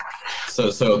liked.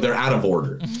 So they're out of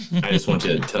order. I just want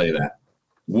to tell you that.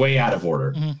 Way out of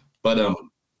order. Mm-hmm. But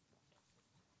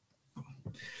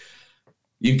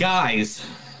you guys,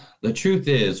 the truth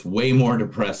is way more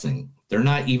depressing. They're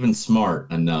not even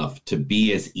smart enough to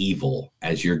be as evil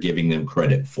as you're giving them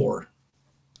credit for.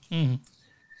 Mm-hmm.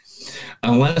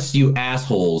 Unless you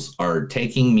assholes are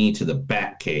taking me to the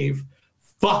Batcave,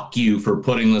 fuck you for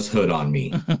putting this hood on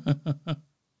me.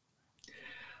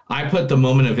 I put the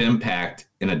moment of impact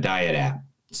in a diet app.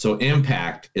 So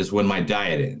impact is when my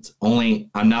diet ends. Only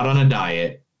I'm not on a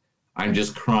diet. I'm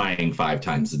just crying 5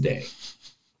 times a day.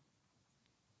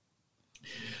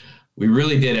 We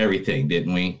really did everything,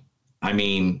 didn't we? I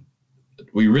mean,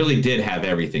 we really did have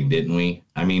everything, didn't we?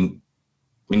 I mean,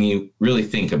 when you really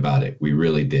think about it, we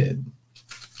really did.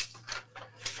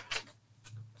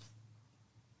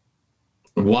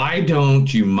 Why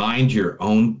don't you mind your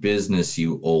own business,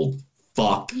 you old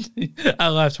fuck? I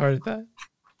laughed hard at that.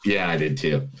 Yeah, I did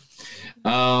too.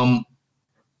 The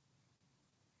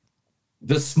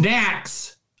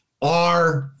snacks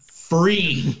are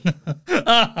free.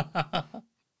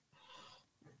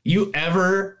 You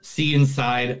ever see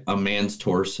inside a man's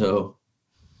torso?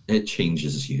 It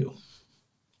changes you.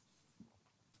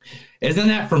 Isn't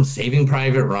that from Saving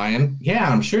Private Ryan? Yeah,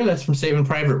 I'm sure that's from Saving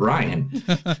Private Ryan.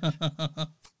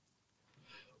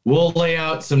 We'll lay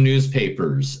out some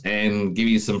newspapers and give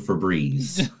you some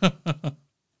Febreze.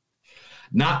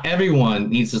 Not everyone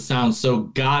needs to sound so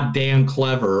goddamn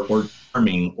clever or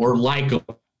charming or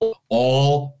likable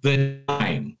all the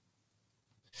time.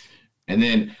 And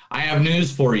then I have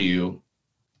news for you.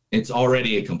 It's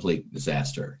already a complete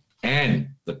disaster. And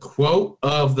the quote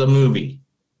of the movie.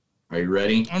 Are you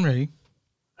ready? I'm ready.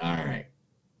 All right.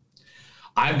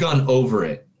 I've gone over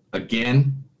it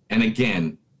again and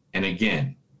again and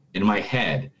again in my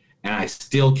head, and I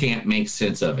still can't make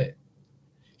sense of it.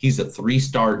 He's a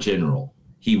 3-star general.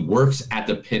 He works at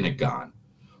the Pentagon.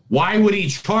 Why would he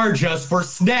charge us for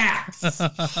snacks?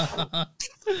 All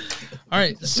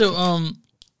right. So,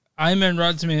 I'm in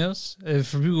Rotten Tomatoes.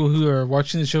 For people who are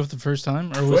watching the show for the first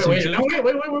time or wait,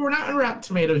 we're not in Rotten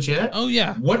Tomatoes yet. Oh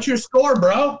yeah. What's your score,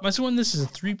 bro? My score on this is a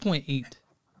 3.8.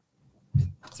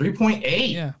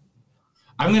 3.8? Yeah.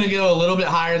 I'm gonna go a little bit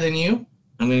higher than you.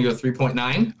 I'm gonna go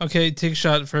 3.9. Okay, take a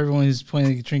shot for everyone who's playing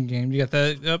the drinking game. You got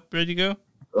that up, ready to go?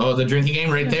 Oh, the drinking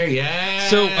game right there. Yeah.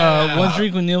 So one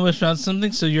drink when Neil was around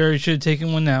something. So you already should have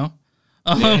taken one now.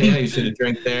 Yeah, you should have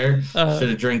drank there. Should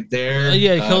have drank there.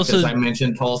 Yeah, because I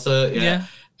mentioned Tulsa. Yeah.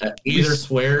 Either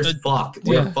swears fuck.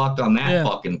 We're fucked on that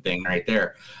fucking thing right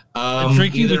there.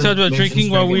 Drinking. We talked about drinking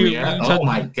while we oh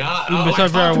my god! We talked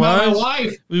about our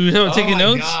wives. We were taking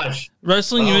notes. Gosh.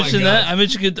 Wrestling. You mentioned that. I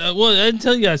mentioned. Well, I didn't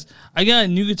tell you guys. I got a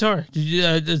new guitar. Did you?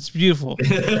 It's beautiful.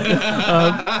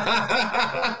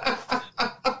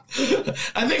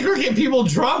 I think we're getting people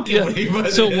drunk. Yeah.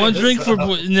 So one drink for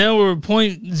now we're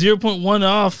 0.1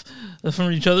 off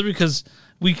from each other because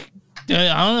we. I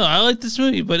don't know. I like this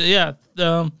movie, but yeah, it's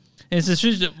a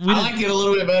I like it a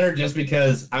little bit better just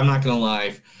because I'm not gonna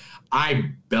lie.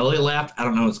 I belly laughed. I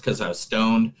don't know. It's because I was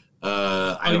stoned.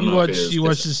 I don't know. You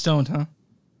watched it stoned, huh?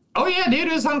 Oh yeah, dude.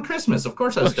 It was on Christmas. Of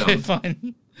course I was stoned.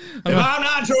 Fine. If I'm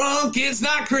not drunk, it's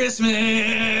not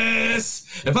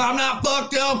Christmas. If I'm not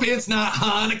fucked up, it's not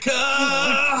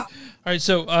Hanukkah. All right,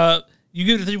 so you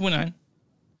give it a 3.9.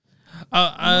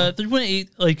 3.8.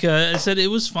 Like I said, it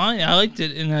was fine. I liked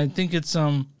it, and I think it's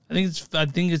a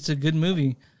good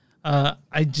movie. I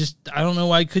don't know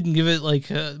why I couldn't give it like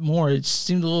more. It just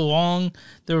seemed a little long.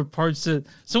 There were parts that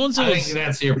someone said. I think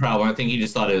that's your problem. I think you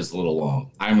just thought it was a little long.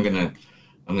 I'm gonna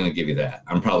give you that.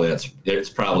 It's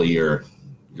probably your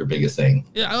biggest thing.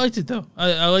 Yeah, I liked it though.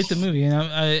 I liked the movie,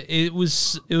 and it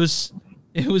was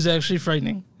actually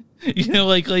frightening. You know,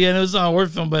 like I know it's not a horror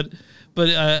film, but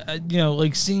you know,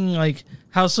 like seeing like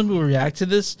how some people react to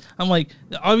this. I'm like,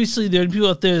 obviously there are people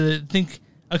out there that think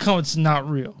a comet's not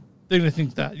real. They're gonna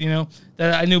think that, you know,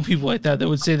 that I know people like that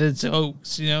would say that it's a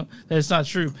hoax, you know, that it's not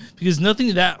true because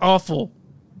nothing that awful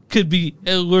could be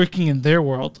lurking in their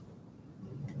world.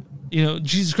 You know,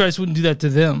 Jesus Christ wouldn't do that to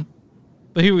them,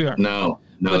 but here we are. No,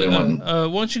 they wouldn't. Why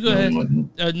don't you go ahead?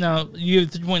 Now you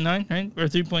have 3.9, right, or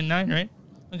 3.9, right?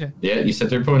 Okay. Yeah, you said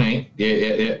 3.8.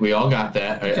 Yeah. We all got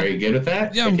that. Are you good with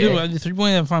that? Yeah, I'm good with it.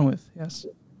 3.8. I'm fine with. Yes.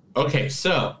 Okay,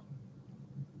 so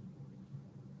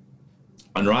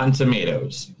on Rotten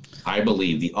Tomatoes, I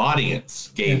believe the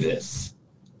audience gave this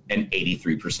an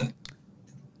 83%.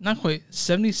 Not quite.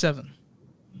 77.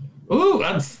 Ooh,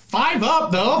 that's 5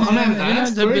 up though.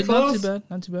 That's pretty close.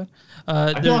 Not too bad.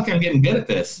 I feel like I'm getting good at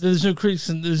this. There's no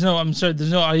critics. There's no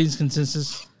audience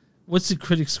consensus. What's the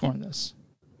critics score on this?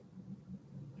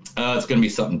 It's gonna be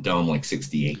something dumb like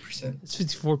 68%. It's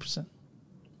 54%.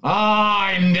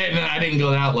 I didn't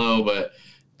go that low, but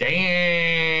damn.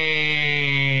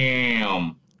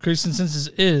 Critics' consensus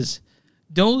is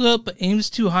Don't Look Up aims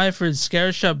too high for its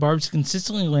scattershot barbs to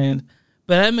consistently land,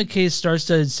 but Adam McKay's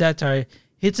star-studded satire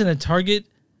hits in a target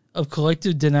of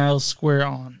collective denial square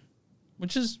on.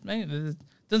 Which is, man, it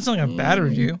doesn't sound like a bad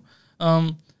review.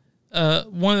 One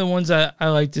of the ones I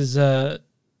liked is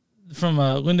from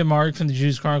Linda Mark from the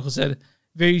Jews Chronicle said,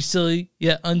 very silly,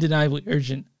 yet undeniably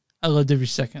urgent. I loved every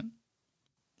second.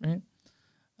 Right?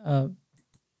 I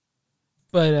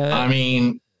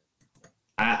mean,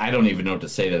 I don't even know what to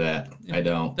say to that. Yeah, I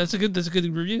don't. That's a good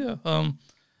review though.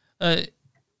 You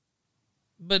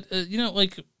know,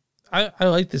 like I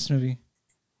like this movie.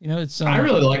 You know, it's I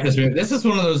really like this movie. This is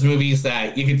one of those movies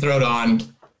that you can throw it on,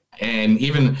 and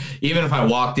even if I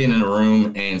walked in a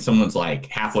room and someone's like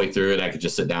halfway through it, I could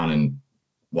just sit down and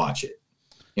watch it.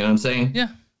 You know what I'm saying? Yeah.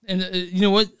 And you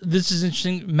know what? This is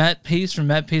interesting. Matt Pace from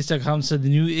MattPace.com said the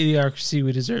new Idiocracy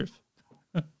we deserve.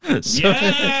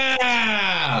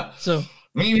 Yeah. So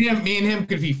me and him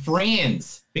could be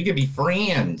friends. We could be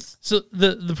friends. So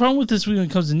the problem with this week when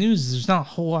it comes to news is there's not a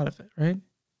whole lot of it, right?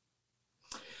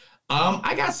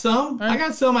 I got some. Right. I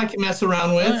got some I can mess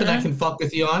around with I can fuck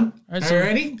with you on. All right,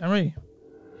 ready? I'm ready.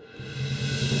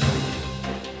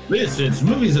 This is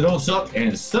Movies That Don't Suck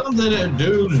and Some That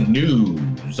Do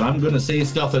News. I'm going to say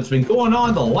stuff that's been going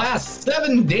on the last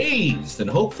 7 days, and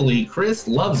hopefully Chris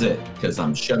loves it because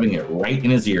I'm shoving it right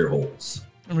in his ear holes.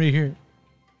 I'm ready to hear it.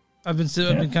 I've been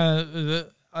kind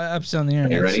of upset on the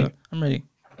internet. You ready? So I'm ready.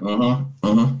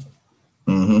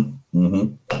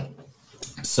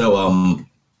 So,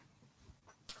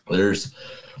 there's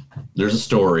a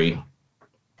story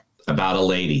about a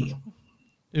lady.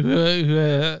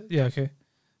 Yeah, okay.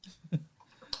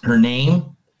 Her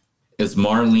name is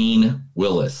Marlene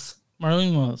Willis.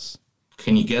 Marlene Willis.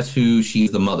 Can you guess who she's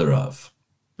the mother of?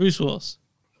 Bruce Willis.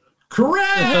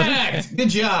 Correct! Good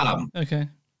job. Okay.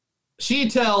 She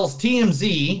tells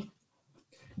TMZ,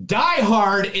 Die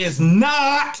Hard is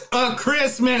not a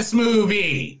Christmas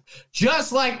movie.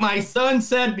 Just like my son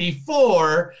said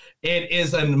before, it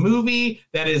is a movie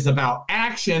that is about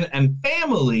action and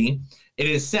family. It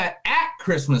is set at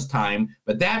Christmas time,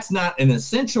 but that's not an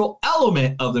essential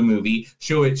element of the movie,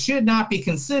 so it should not be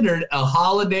considered a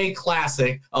holiday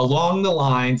classic along the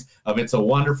lines of It's a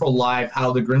Wonderful Life,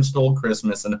 How the Grinch Stole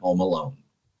Christmas, and Home Alone.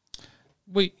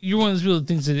 Wait, you're one of those people that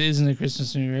thinks it isn't a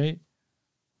Christmas movie, right?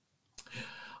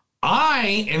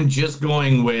 I am just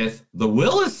going with the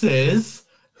Willises,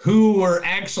 who were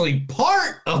actually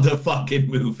part of the fucking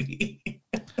movie.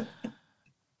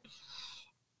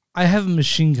 I have a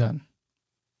machine gun.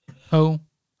 Ho,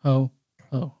 ho,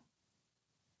 ho.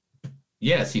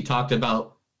 Yes, he talked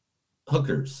about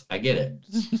hookers. I get it.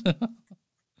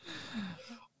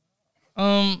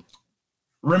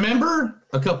 Remember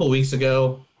a couple weeks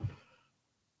ago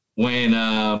when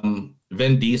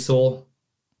Vin Diesel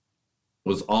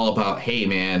was all about, hey,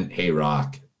 man, hey,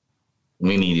 Rock,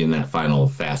 we need you in that final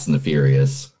Fast and the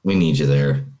Furious. We need you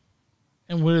there.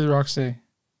 And what did The Rock say?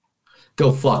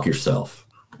 Go fuck yourself.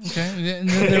 Okay. And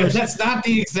then there was, that's not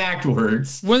the exact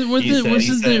words.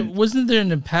 Wasn't there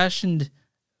an impassioned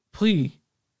plea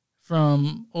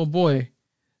from old boy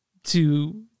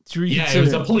to reconsider? Yeah, it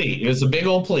was a plea. It was a big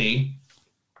old plea.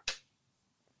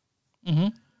 Mm-hmm.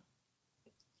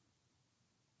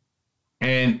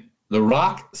 And The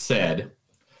Rock said,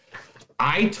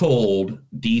 I told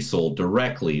Diesel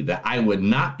directly that I would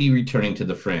not be returning to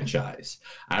the franchise.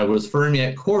 I was firm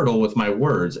yet cordial with my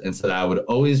words and said I would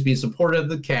always be supportive of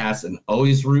the cast and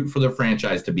always root for the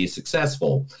franchise to be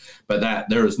successful, but that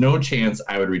there was no chance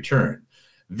I would return.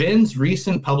 Vin's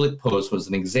recent public post was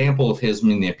an example of his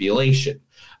manipulation.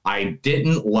 I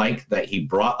didn't like that he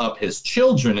brought up his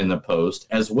children in the post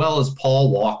as well as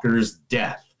Paul Walker's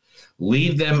death.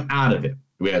 Leave them out of it.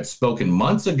 We had spoken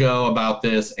months ago about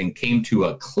this and came to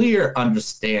a clear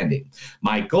understanding.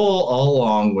 My goal all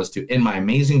along was to end my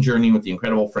amazing journey with the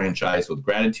incredible franchise with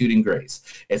gratitude and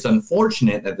grace. It's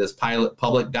unfortunate that this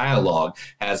public dialogue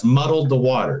has muddled the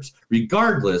waters.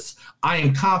 Regardless, I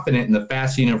am confident in the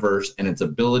Fast universe and its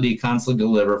ability to constantly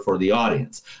deliver for the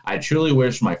audience. I truly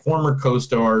wish my former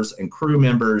co-stars and crew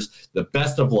members the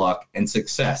best of luck and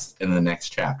success in the next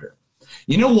chapter.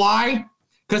 You know why?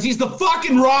 Because he's the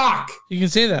fucking Rock. You can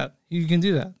say that. You can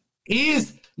do that. He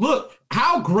is. Look,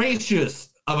 how gracious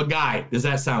of a guy does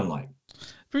that sound like?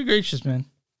 Pretty gracious, man.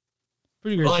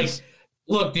 Pretty gracious. Like,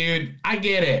 look, dude, I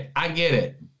get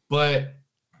it. But,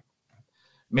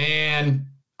 man,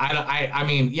 I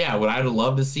mean, yeah, would I have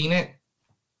loved to have seen it?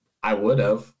 I would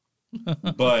have.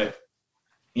 But,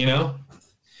 you know,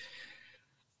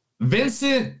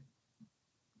 Vincent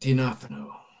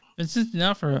D'Onofrio. Vincent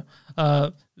D'Onofrio.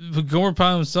 Gomer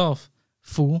Pyle himself.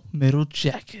 Full Metal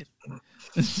Jacket.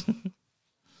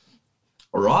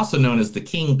 Or also known as the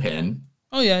Kingpin.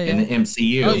 Oh, yeah. In the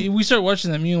MCU. Oh, we started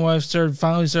watching that. Me and my wife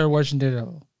finally started watching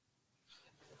Daredevil.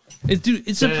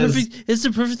 It's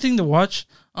the perfect thing to watch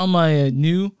on my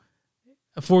new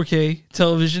 4K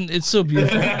television. It's so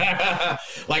beautiful.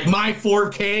 Like my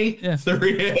 4K. Yeah.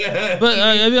 But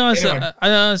I'll be honest. Anyway.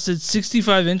 I honest. It's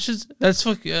 65 inches. That's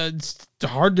it's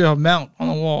hard to mount on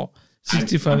the wall.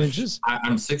 65 inches.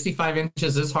 I'm 65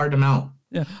 inches. It's hard to mount.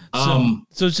 Yeah. Anyway.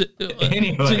 So you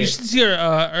should see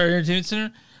our entertainment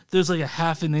center. There's like a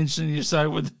half an inch on either side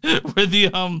where the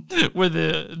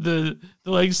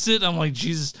legs sit. I'm like,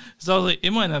 Jesus. So I was like,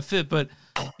 it might not fit, but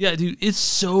yeah, dude, it's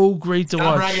so great to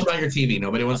watch. Bragging about your TV.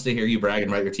 Nobody wants to hear you bragging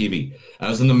about your TV. I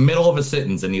was in the middle of a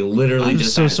sentence and you literally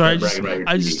just so sorry.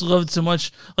 I just love it so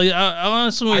much. Like I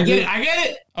honestly I get it.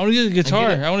 I want to get a guitar.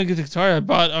 I want to get the guitar I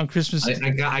bought on Christmas. I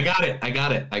got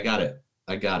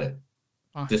it.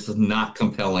 This is not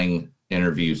compelling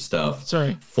interview stuff.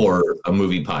 Sorry. For a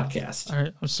movie podcast. All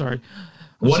right, I'm sorry.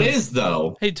 What is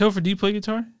though? Hey, Topher, do you play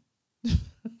guitar?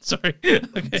 Sorry.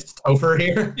 Okay. Is Topher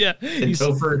here? Yeah.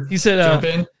 Topher. He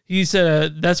said. He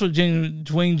said that's what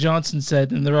Dwayne Johnson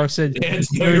said, and The Rock said, "Yeah,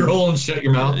 know your role and shut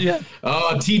your mouth." Yeah.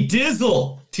 Oh, T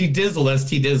Dizzle. That's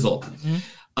T Dizzle.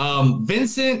 Mm-hmm.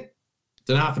 Vincent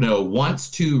D'Onofrio wants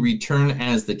to return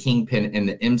as the Kingpin in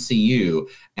the MCU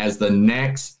as the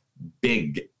next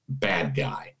big bad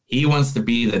guy. He wants to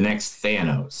be the next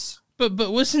Thanos. But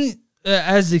wasn't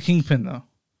as the Kingpin though?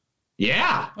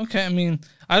 Yeah. Okay. I mean,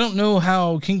 I don't know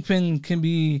how Kingpin can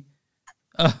be.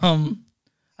 I don't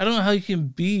know how he can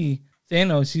be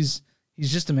Thanos. He's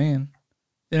just a man.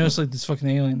 Thanos like this fucking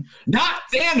alien. Not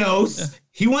Thanos. Yeah.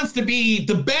 He wants to be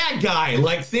the bad guy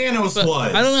like Thanos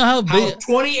was. I don't know how big.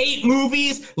 28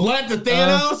 movies led to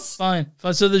Thanos. Fine.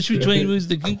 So there should be 28 movies.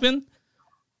 The Kingpin.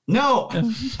 No.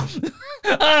 Do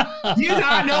you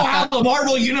not know how the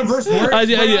Marvel Universe works? I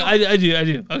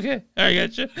do. Okay.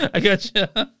 I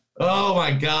gotcha. Oh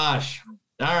my gosh.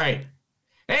 All right.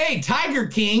 Hey, Tiger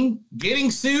King getting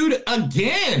sued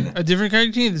again. A different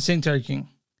Tiger King or the same Tiger King?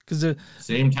 Because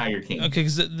same Tiger King. Okay,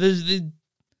 because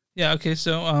yeah. Okay,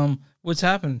 so what's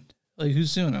happened? Like,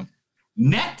 who's suing him?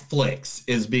 Netflix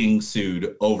is being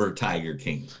sued over Tiger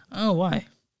King. Oh, why?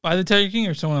 By the Tiger King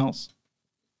or someone else?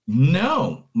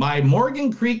 No, by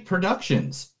Morgan Creek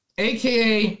Productions,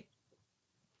 aka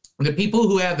the people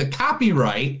who have the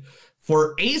copyright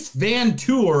for Ace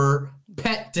Ventura: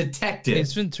 Pet Detective.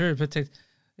 Ace Ventura: Pet Detective.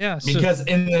 Yeah, because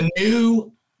in the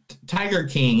new Tiger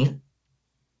King,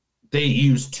 they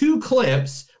use 2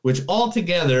 clips, which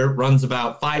altogether runs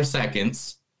about 5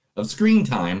 seconds of screen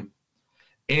time,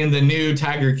 in the new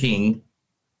Tiger King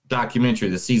documentary,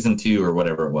 the season 2 or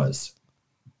whatever it was.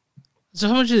 So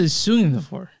how much are they suing them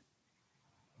for?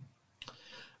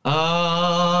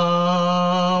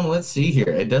 Let's see here.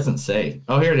 It doesn't say.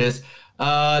 Oh, here it is.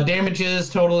 Damages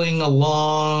totaling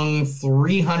along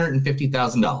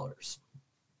 $350,000.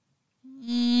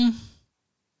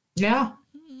 Yeah.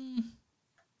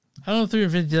 I don't know if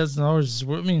 $350,000 is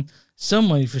worth. I mean, some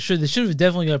money for sure. They should have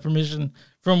definitely got permission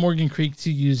from Morgan Creek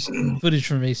to use footage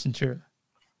from Ace Ventura.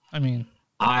 I mean,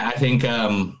 I think.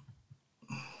 You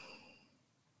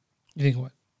think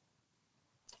what?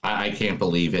 I can't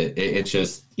believe it. It's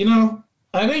just,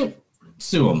 I think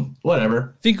sue him.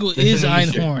 Whatever. Finkel is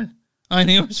Einhorn.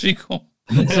 Einhorn's Finkel.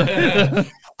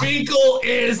 Finkel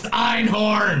is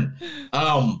Einhorn.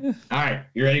 All right,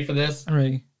 you ready for this? I'm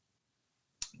ready.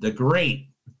 The great,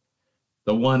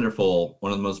 the wonderful,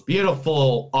 one of the most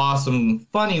beautiful, awesome,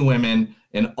 funny women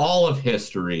in all of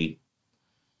history,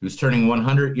 who's turning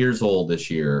 100 years old this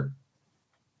year,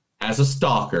 has a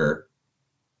stalker,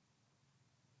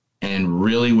 and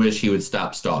really wish he would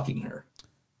stop stalking her.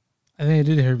 I think I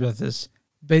did hear about this.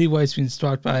 Betty White's being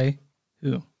stalked by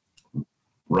who?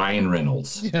 Ryan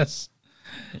Reynolds. Yes.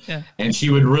 Yeah. And she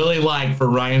would really like for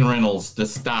Ryan Reynolds to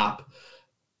stop,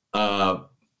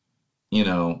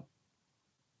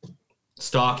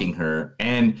 stalking her.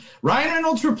 And Ryan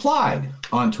Reynolds replied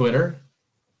on Twitter,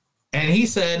 and he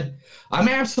said, "I'm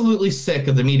absolutely sick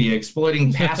of the media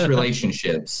exploiting past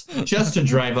relationships just to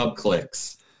drive up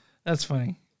clicks." That's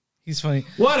funny. He's funny.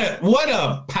 What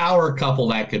a power couple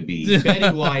that could be.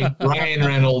 Betty White, Ryan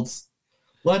Reynolds.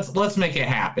 Let's make it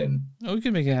happen. Oh, we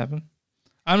can make it happen.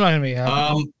 I'm not gonna make it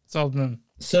happen. It's all done.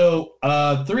 So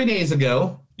 3 days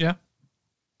ago, yeah,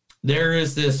 there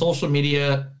is this social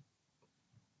media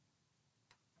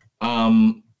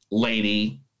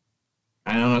lady.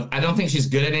 I don't know. I don't think she's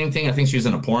good at anything. I think she was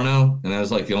in a porno, and that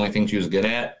was like the only thing she was good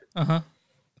at.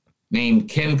 Named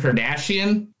Kim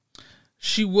Kardashian.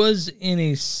 She was in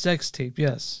a sex tape.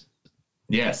 Yes.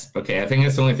 Yes. Okay. I think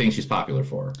that's the only thing she's popular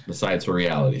for, besides her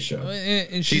reality show.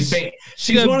 And she's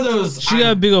one of those. She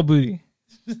got a big old booty.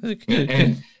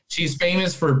 And she's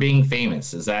famous for being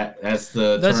famous. That's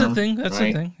the term, a thing? That's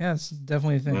right? a thing. Yeah, it's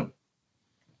definitely a thing. Yep.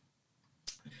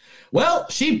 Well,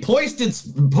 she posted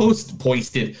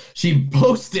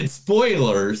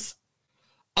spoilers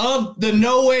of the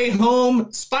No Way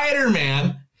Home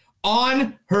Spider-Man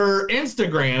on her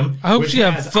Instagram. I hope she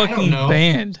got fucking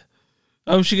banned.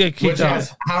 I hope she got kicked out. Which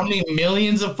has how many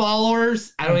millions of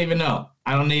followers? I don't even know.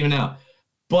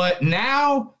 But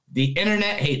now the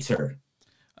internet hates her.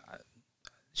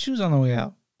 She was on the way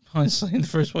out, honestly, in the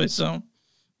first place. So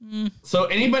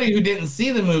anybody who didn't see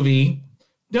the movie,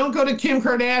 don't go to Kim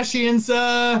Kardashian's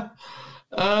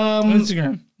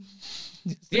Instagram.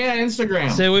 Yeah,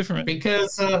 Instagram. Stay away from it.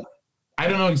 Because I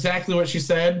don't know exactly what she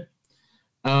said.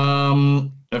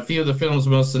 A few of the film's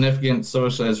most significant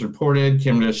social as reported.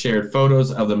 Kim has shared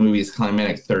photos of the movie's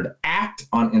climactic third act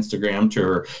on Instagram to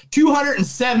her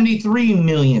 273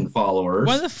 million followers.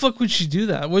 Why the fuck would she do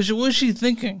that? What was she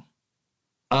thinking?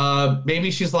 Maybe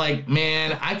she's like,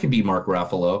 man, I could be Mark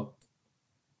Ruffalo.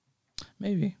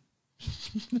 Maybe.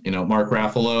 Mark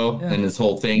Ruffalo and his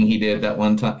whole thing he did that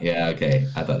one time. Yeah, okay.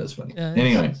 I thought it was funny. Yeah,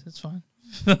 anyway. It's fine.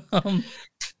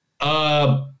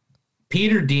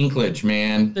 Peter Dinklage,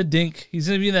 man. The Dink. He's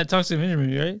going to be in that Toxic Avenger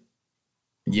movie, right?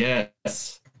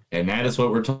 Yes. And that is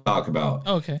what we're talking about.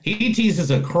 Okay. He teases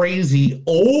a crazy,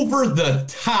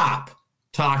 over-the-top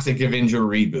Toxic Avenger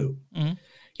reboot. Mm-hmm.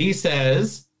 He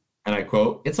says, and I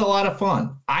quote, "It's a lot of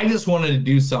fun. I just wanted to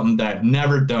do something that I've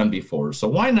never done before. So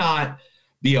why not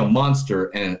be a monster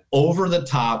in an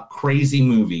over-the-top, crazy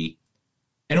movie?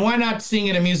 And why not sing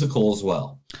in a musical as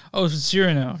well?" Oh, it's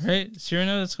Cyrano, right?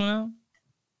 Cyrano that's coming out?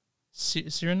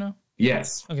 Cyrano?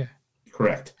 Yes. Okay.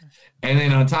 Correct. And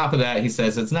then on top of that, he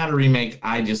says, "It's not a remake.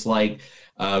 I just like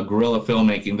guerrilla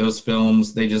filmmaking. Those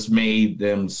films, they just made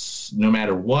them no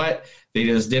matter what. They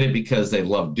just did it because they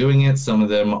love doing it. Some of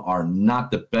them are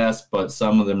not the best, but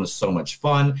some of them are so much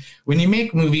fun. When you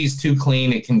make movies too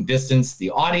clean, it can distance the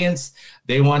audience.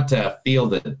 They want to feel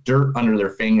the dirt under their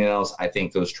fingernails. I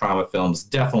think those trauma films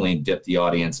definitely dip the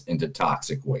audience into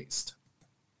toxic waste.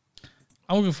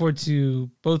 I'm looking forward to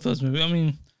both those movies. I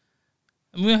mean,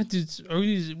 we have to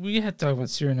talk about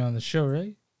Cyrano on the show,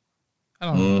 right? I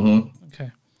don't know. Mm-hmm.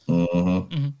 Okay.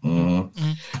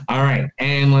 All right,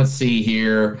 and let's see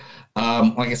here.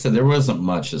 Like I said, there wasn't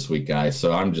much this week, guys,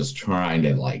 so I'm just trying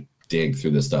to dig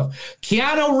through this stuff.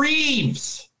 Keanu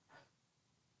Reeves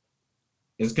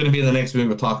is going to be the next movie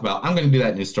we'll talk about. I'm going to do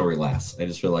that news story last. I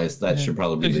just realized that should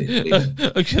probably be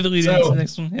the okay, the lead into the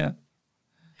next one. Yeah.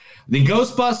 The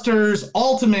Ghostbusters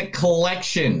Ultimate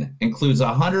Collection includes a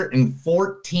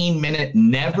 114-minute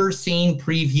never-seen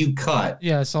preview cut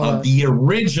of the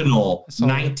original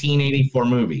 1984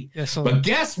 movie. But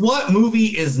guess what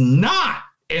movie is not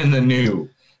in the new?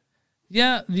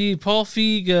 Yeah, the Paul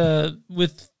Feig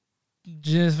with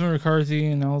Jennifer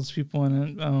McCarthy and all those people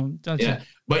in it. Yeah,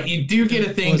 but you do get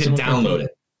a thing to download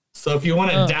it. So if you want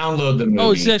to download the movie...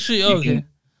 Oh, it's actually... okay.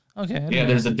 Okay. Yeah,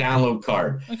 there's a download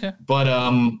card. Okay. But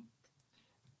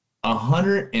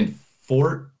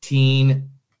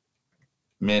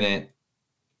 114-minute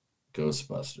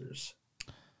Ghostbusters.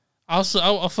 Also,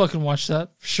 I'll fucking watch that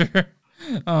for sure.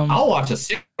 I'll watch a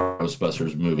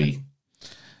Ghostbusters movie.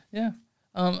 Yeah.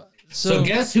 So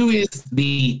guess who is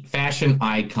the fashion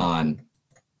icon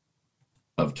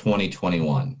of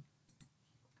 2021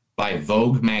 by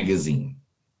Vogue magazine?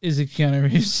 Is it Keanu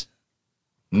Reeves?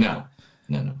 No.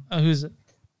 Who's it?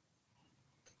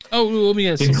 Oh, let me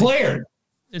guess. Declared.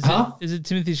 Is it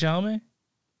Timothy Chalamet?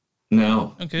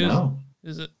 No. Okay. No.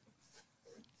 Is it?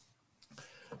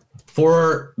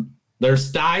 For their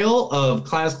style of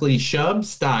classically shoved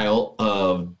style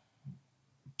of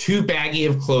too baggy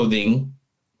of clothing,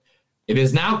 it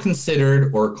is now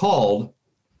considered or called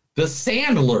the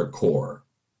Sandler core.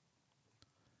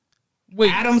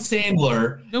 Wait, Adam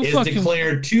Sandler is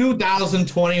declared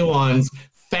 2021's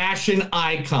fashion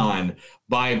icon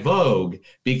by Vogue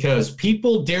because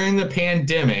people during the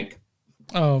pandemic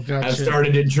have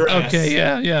started to dress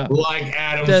like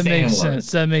Adam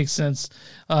Sandler. That makes sense.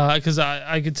 Because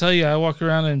I could tell you, I walk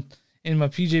around in my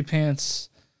PJ pants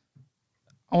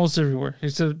almost everywhere.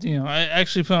 Except, I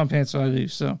actually put on pants when I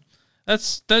leave. So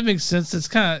that makes sense. It's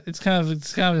kind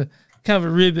of a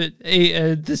rib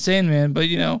at the Sandman, but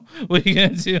what are you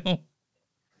gonna do?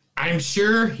 I'm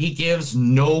sure he gives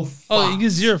no fucks. Oh, he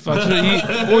gives zero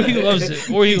fucks. Or he loves it.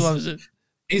 Or he loves it.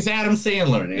 He's Adam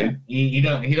Sandler, dude. He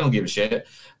don't give a shit.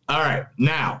 All right,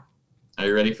 now, are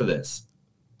you ready for this?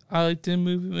 I like the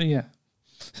movie, but yeah.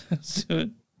 Let's do it.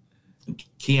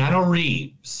 Keanu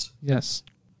Reeves. Yes.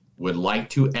 Would like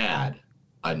to add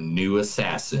a new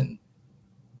assassin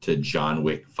to John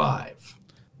Wick 5.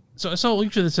 So I saw a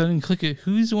link for this. I didn't click it.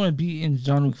 Who does he want to be in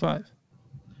John Wick 5?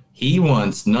 He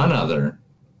wants none other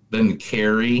than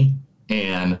Carrie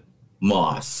Ann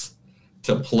Moss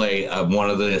to play one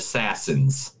of the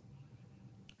assassins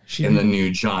in the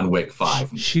new John Wick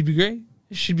 5. She'd be great.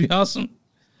 She'd be awesome.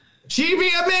 She'd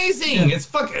be amazing. Yeah. It's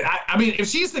fucking. I mean, if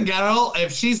she's the girl,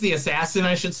 if she's the assassin,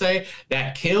 I should say,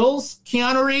 that kills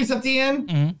Keanu Reeves at the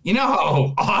end, you know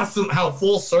how awesome, how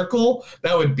full circle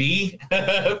that would be.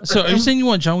 So, are you saying you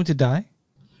want John Wick to die?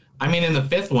 I mean, in the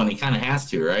fifth one, he kind of has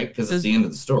to, right? Because it's the end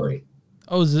of the story.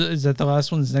 Oh, is that the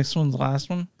last one? Is the next one the last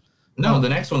one? No, the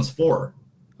next one's 4.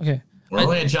 Okay. We're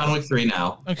only at John Wick 3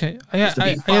 now. Okay. I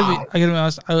gotta be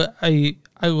honest. I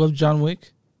love John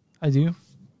Wick. I do.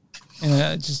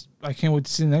 And I can't wait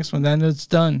to see the next one. I know it's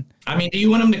done. I mean, do you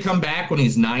want him to come back when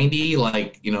he's 90,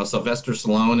 like, Sylvester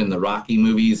Stallone in the Rocky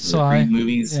movies, the Creed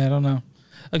movies? Yeah, I don't know.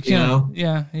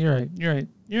 Yeah, you're right.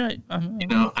 I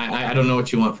don't know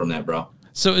what you want from that, bro.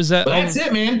 So is that... But that's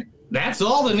it, man. That's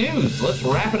all the news. Let's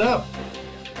wrap it up.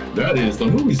 That is the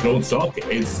Movies Don't Suck.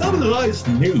 It's summarized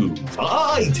news.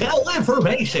 I tell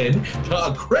information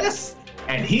to Chris,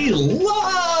 and he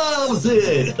loves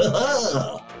it.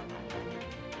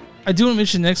 I do want to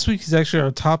mention next week is actually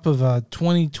our top of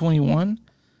 2021.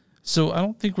 So I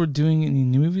don't think we're doing any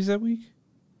new movies that week.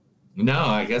 No,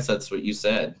 I guess that's what you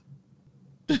said.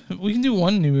 We can do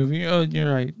one new movie. Oh,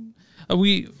 you're right.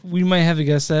 We might have a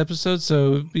guest episode,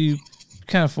 so it'd be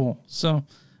kind of full. So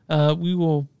we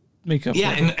will make up.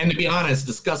 Yeah, and to be honest,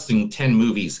 discussing 10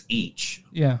 movies each.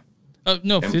 Yeah.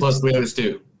 No, and 15. Plus we always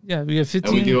do. Yeah, we have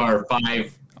 15. And we do our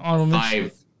five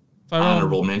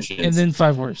honorable mentions. And then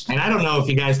 5 worst. And I don't know if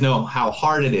you guys know how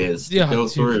hard it is to go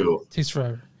through. It takes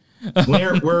forever.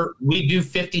 we do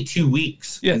 52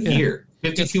 weeks a year.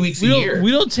 52 weeks a year.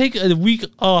 We don't take a week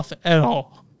off at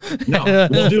all. No,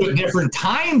 we'll do it different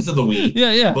times of the week.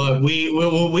 Yeah. But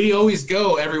we always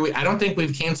go every week. I don't think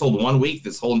we've canceled 1 week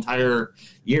this whole entire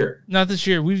year. Not this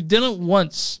year. We've done it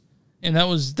once, and that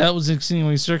was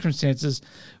extenuating circumstances.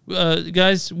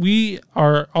 Guys, we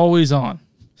are always on.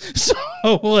 So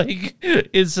like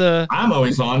it's I'm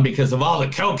always on because of all the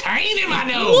cocaine in my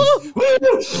nose.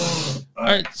 Woo! All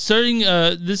right, starting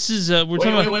this is we're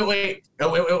talking about wait.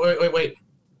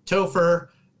 Topher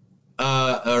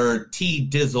or T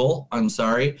Dizzle, I'm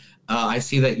sorry. I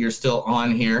see that you're still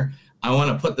on here. I want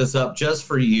to put this up just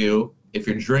for you. If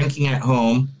you're drinking at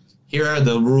home, here are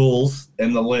the rules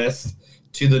and the list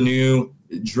to the new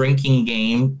drinking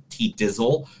game, T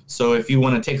Dizzle. So if you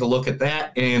want to take a look at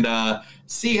that and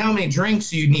see how many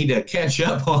drinks you need to catch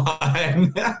up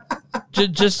on.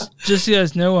 just so you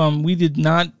guys know, we did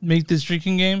not make this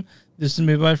drinking game. This is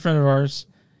made by a friend of ours,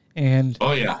 and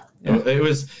it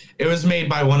was made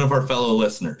by one of our fellow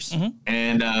listeners,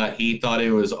 and he thought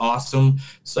it was awesome.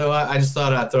 So I just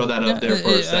thought I'd throw that up there for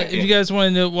a second. If you guys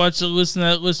want to listen to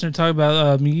that listener talk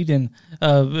about mead and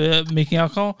making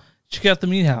alcohol, check out the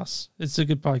Mead House. It's a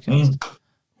good podcast.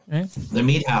 Right? The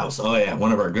Mead House. Oh yeah,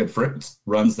 one of our good friends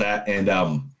runs that, and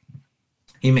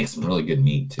he makes some really good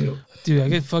meat too. Dude, I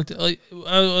get fucked. Like,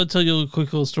 I'll tell you a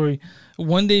quick little story.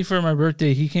 One day for my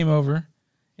birthday, he came over,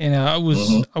 and I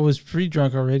was pretty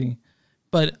drunk already,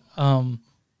 but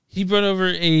he brought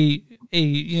over a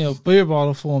beer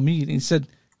bottle full of mead, and he said,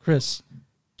 "Chris,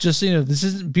 just so you know, this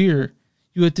isn't beer.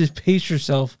 You have to pace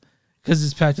yourself because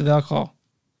it's packed with alcohol."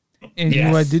 And you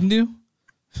know what I didn't do?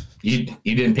 You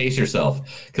didn't pace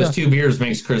yourself because 2 beers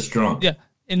makes Chris drunk. Yeah.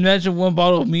 Imagine 1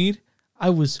 bottle of mead.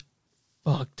 I was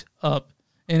fucked up.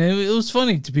 And it was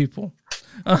funny to people.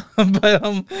 But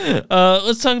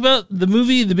let's talk about the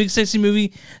movie, the big sexy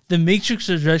movie, The Matrix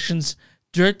Resurrections,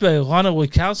 directed by Lana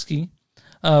Wachowski.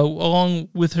 Along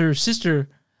with her sister,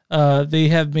 they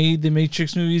have made the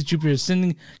Matrix movies, Jupiter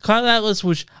Ascending, Cloud Atlas,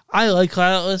 which I like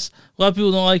Cloud Atlas. A lot of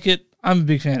people don't like it. I'm a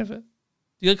big fan of it.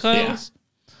 You like Cloud Atlas?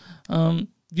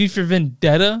 V for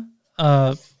Vendetta,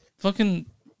 fucking,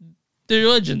 they're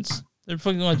legends. They're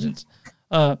fucking legends.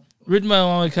 Written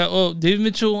by David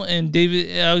Mitchell and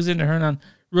David Alexander Hernon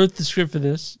wrote the script for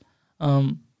this.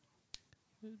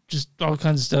 Just all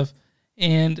kinds of stuff.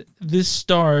 And this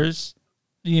stars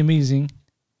the amazing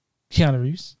Keanu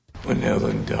Reeves. When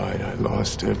Ellen died, I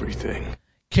lost everything.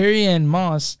 Carrie-Anne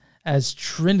Moss as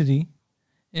Trinity.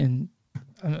 And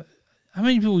how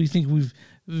many people do you think we've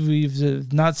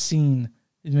not seen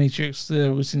in Matrix that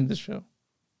are listening to this show?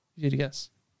 You had a guess?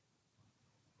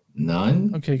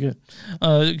 None. Okay, good.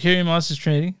 Carrie-Anne Moss is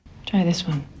Trinity. Try this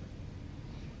one.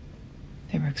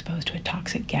 They were exposed to a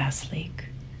toxic gas leak,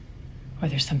 or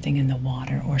there's something in the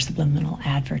water, or subliminal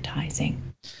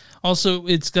advertising. Also,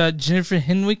 it's got Jennifer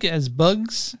Henwick as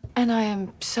Bugs. And I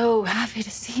am so happy to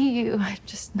see you. I'm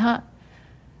not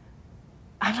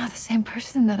the same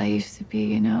person that I used to be,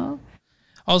 you know?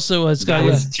 Also, it's got...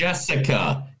 That was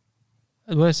Jessica.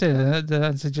 What did I say? Did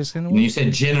I say Jessica? You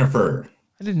said Jennifer.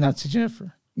 I did not say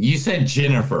Jennifer. You said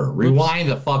Jennifer. Rewind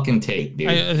the fucking tape, dude.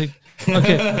 Okay,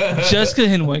 Jessica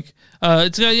Henwick.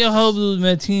 It's got Yael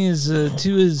Martinez,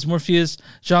 2 is Morpheus,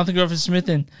 Jonathan Garfield-Smith,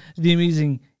 and the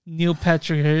amazing Neil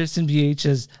Patrick Harrison, BH,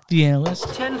 as the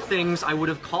analyst. 10 things I would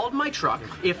have called my truck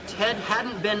if Ted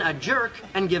hadn't been a jerk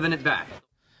and given it back.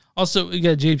 Also, we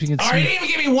got J. Pinkett Smith. You didn't even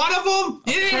give me one of them?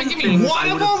 You didn't even give me one I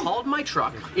of would have them? called my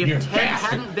truck if Ted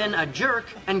hadn't been a jerk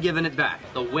and given it back.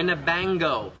 The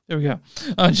Winnebango. There we go.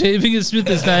 J. Pinkett Smith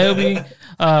as Niobe.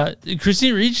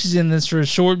 Christine Ricci is in this for a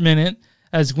short minute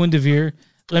as Gwyndevere.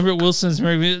 Lambert Wilson is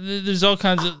Mary. There's all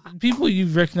kinds of people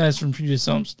you've recognized from previous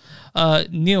films.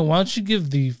 Neil, why don't you give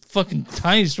the fucking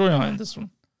tiny story on this one?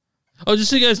 Oh,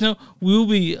 just so you guys know,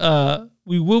 we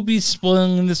will be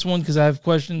spoiling this one because I have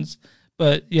questions.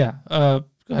 But yeah, go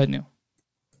ahead, Neil.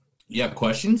 You have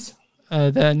questions?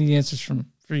 That I need answers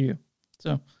for you.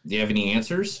 So, do you have any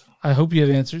answers? I hope you have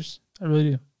answers. I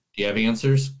really do. Do you have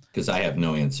answers? Because I have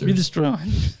no answers. Read the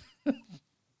storyline.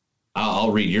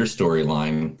 I'll read your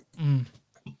storyline.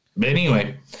 But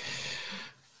anyway,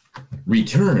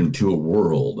 return to a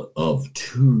world of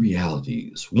 2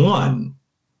 realities. One,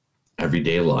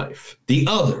 everyday life. The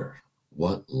other,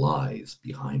 what lies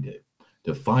behind it.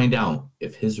 To find out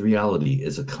if his reality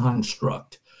is a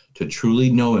construct, to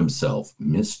truly know himself,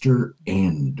 Mr.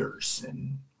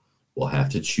 Anderson will have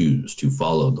to choose to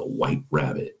follow the White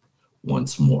Rabbit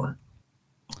once more.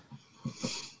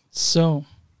 So,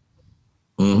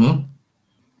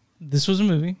 this was a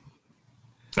movie.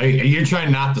 You're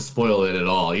trying not to spoil it at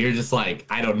all. You're just like,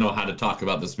 I don't know how to talk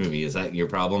about this movie. Is that your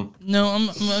problem? No, I'm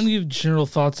gonna give general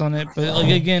thoughts on it, but like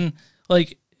again,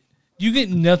 like you get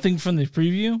nothing from the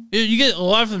preview. You get a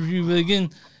lot from the preview, but again,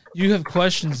 you have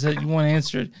questions that you want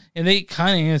answered, and they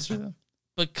kind of answer them,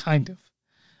 but kind of.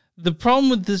 The problem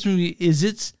with this movie is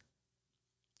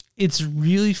it's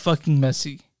really fucking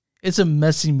messy. It's a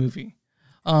messy movie.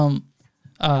 I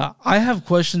have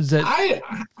questions that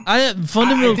I have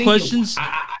fundamental questions.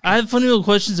 I have fundamental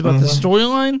questions about the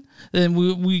storyline that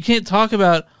we can't talk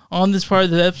about on this part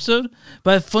of the episode.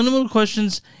 But I have fundamental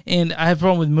questions, and I have a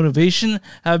problem with motivation.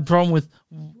 I have a problem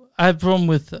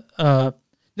with. Now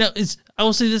I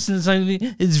will say this, and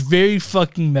it's very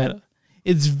fucking meta.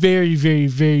 It's very, very,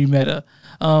 very meta.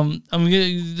 I'm not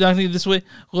gonna get this way.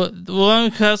 Well,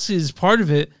 Lana Wachowski is part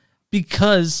of it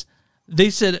because they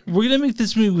said we're gonna make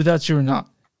this movie without you or not,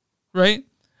 right?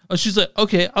 Oh, she's like,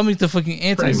 okay, I'll make the fucking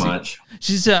anti-sequel. Pretty much.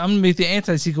 She said I'm gonna make the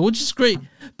anti-sequel, which is great,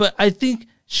 but I think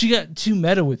she got too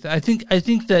meta with it. I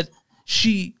think that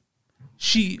she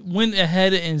went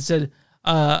ahead and said,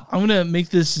 I'm gonna make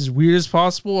this as weird as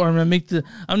possible, or I'm gonna make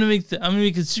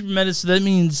it super meta. So that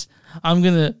means I'm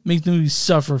gonna make the movie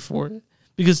suffer for it.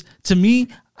 Because to me,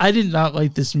 I did not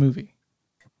like this movie.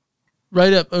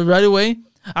 Right away,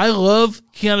 I love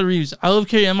Keanu Reeves. I love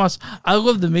Carrie-Anne Moss. I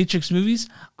love the Matrix movies.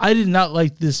 I did not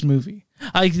like this movie.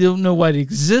 I don't know why it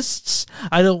exists.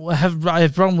 I have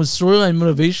problem with storyline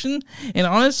motivation. And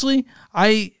honestly,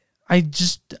 I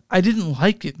didn't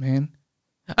like it, man.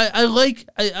 I like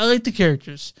the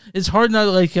characters. It's hard not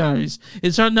to like Keanu Reeves.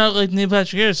 It's hard not to like Neil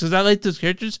Patrick Harris because I like those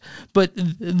characters. But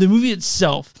the movie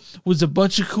itself was a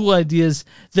bunch of cool ideas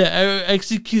that are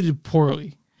executed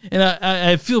poorly. And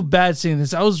I feel bad saying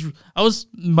this. I was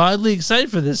mildly excited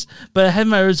for this, but I had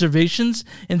my reservations,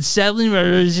 and sadly my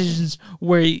reservations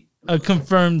were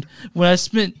confirmed when I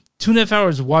spent 2.5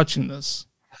 hours watching this.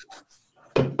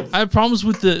 I have problems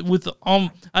with I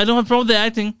don't have a problem with the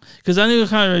acting because I know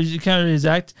kind of his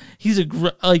act. He's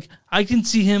I can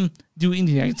see him do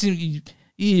anything. I can see him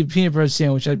eat a peanut butter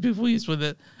sandwich. I'd be pleased with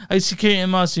it. I can see Carrie-Anne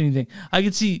Moss do anything. I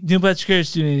can see Neil Patrick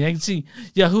Harris do anything. I can see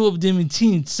Yahuwah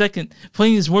Abdul-Mateen second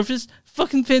playing as Morpheus.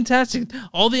 Fucking fantastic.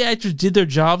 All the actors did their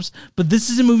jobs, but this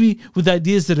is a movie with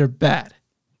ideas that are bad,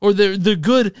 or they're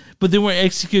good, but they weren't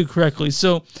executed correctly.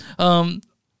 So,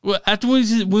 after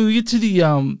when we get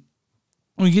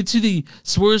to the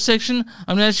spoiler section,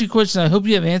 I'm gonna ask you a question. I hope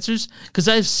you have answers because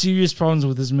I have serious problems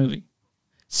with this movie.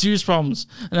 Serious problems,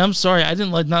 and I'm sorry I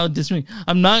didn't not like this movie.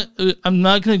 I'm not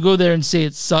gonna go there and say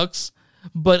it sucks,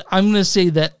 but I'm gonna say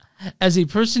that as a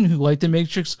person who liked The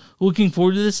Matrix, looking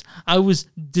forward to this, I was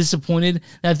disappointed,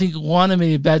 and I think Lana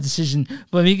made a bad decision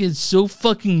by making it so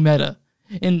fucking meta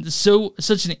and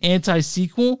such an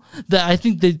anti-sequel that I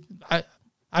think that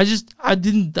I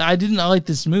didn't like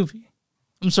this movie.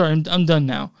 I'm sorry. I'm done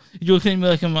now. You're looking at me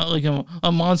like I'm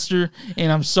a monster,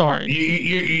 and I'm sorry.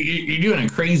 You're doing a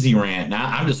crazy rant. Now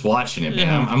I'm just watching it,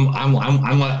 man. Yeah.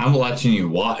 I'm watching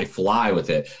you fly with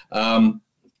it. All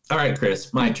right,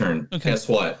 Chris, my turn. Okay. Guess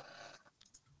what?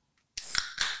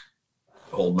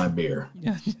 Hold my beer.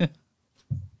 Yeah.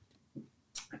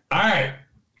 All right.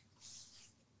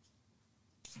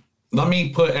 Let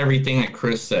me put everything that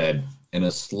Chris said in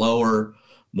a slower,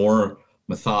 more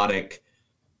methodic,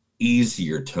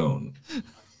 easier tone.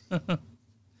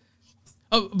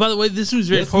 Oh, by the way, this movie's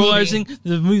very polarizing.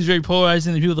 The movie's very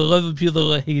polarizing. The people that love it, the people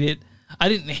that hate it. I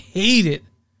didn't hate it,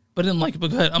 but I didn't like it.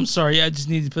 But go ahead. I'm sorry. I just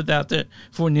needed to put that out there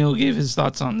before Neil gave his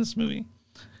thoughts on this movie.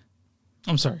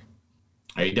 I'm sorry.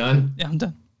 Are you done? Yeah, I'm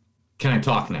done. Can I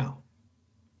talk now?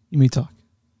 You may talk.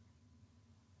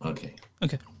 Okay.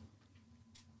 Okay.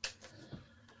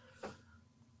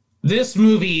 This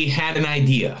movie had an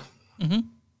idea. Mm-hmm.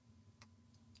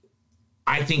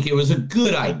 I think it was a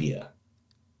good idea.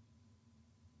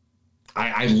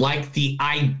 I like the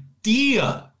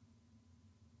idea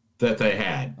that they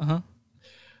had. Uh-huh.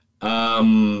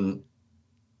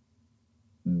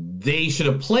 They should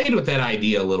have played with that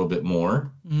idea a little bit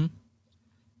more. Mm-hmm.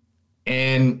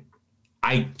 And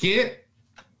I get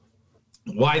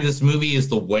why this movie is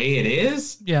the way it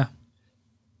is. Yeah.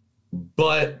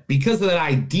 But because of that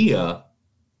idea,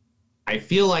 I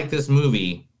feel like this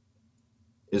movie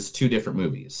is two different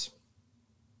movies.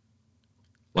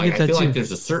 Like, I feel like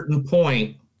there's a certain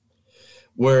point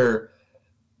where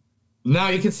now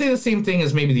you could say the same thing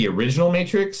as maybe the original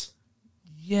Matrix.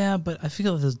 Yeah, but I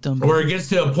feel like that's dumb. Where it gets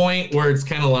to a point where it's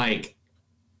kind of like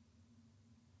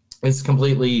it's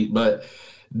completely, but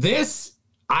this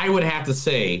I would have to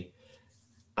say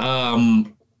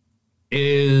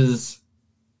is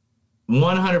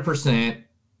 100%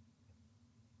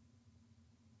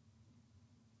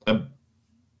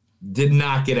 did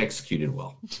not get executed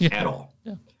well at all.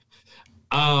 Yeah.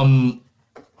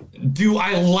 Do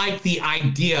I like the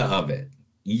idea of it?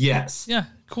 Yes. Yeah,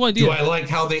 cool idea. Do I like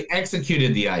how they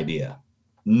executed the idea?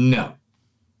 No.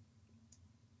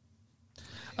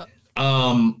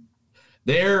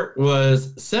 There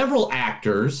was several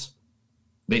actors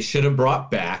they should have brought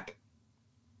back.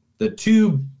 The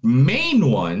two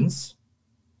main ones,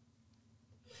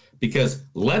 because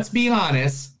let's be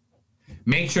honest,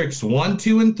 Matrix 1,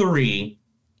 2, and 3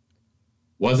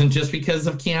 wasn't just because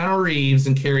of Keanu Reeves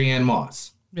and Carrie-Anne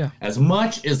Moss. Yeah. As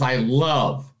much as I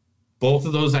love both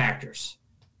of those actors,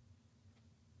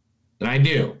 and I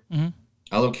do. Mm-hmm.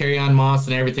 I love Carrie-Anne Moss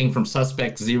and everything from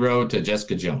Suspect Zero to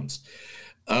Jessica Jones.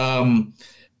 And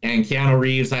Keanu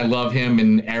Reeves, I love him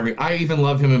in I even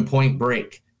love him in Point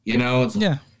Break. You know, it's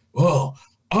yeah. Well,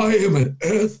 I am an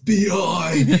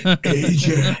FBI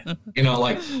agent. You know,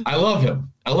 like, I love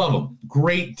him. I love him.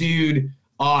 Great dude,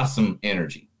 awesome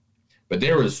energy. But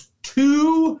there was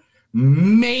two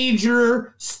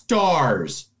major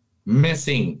stars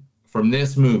missing from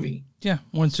this movie. Yeah,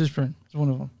 Lawrence Fishburne is one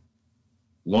of them.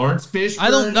 Lawrence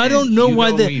Fishburne. I don't know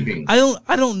why that. Weaving.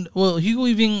 I don't. Well, Hugo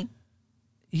Weaving,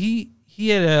 he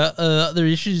had other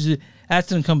issues.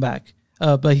 Asked him to come back,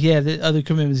 but he had other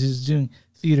commitments. He was doing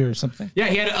theater or something. Yeah,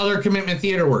 he had other commitment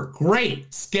theater work.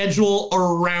 Great. Schedule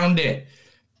around it.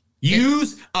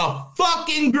 Use a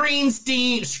fucking green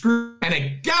screw and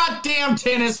a goddamn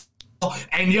tennis ball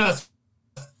and just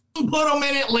put them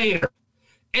in it later.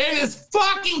 It is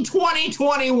fucking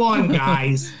 2021,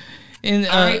 guys. And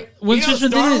all right,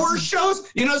 Star Wars shows,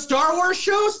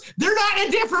 they're not in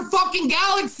a different fucking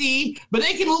galaxy, but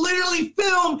they can literally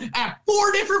film at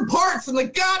 4 different parts in the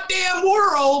goddamn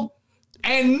world,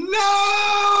 and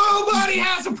nobody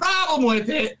has a problem with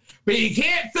it. But you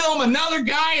can't film another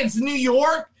guy in New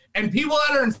York and people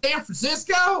that are in San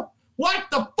Francisco? What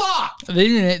the fuck?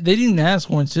 They didn't ask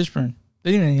Lawrence Fishburne.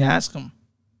 They didn't even ask him.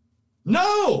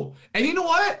 No. And you know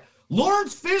what?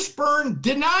 Lawrence Fishburne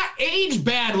did not age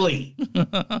badly.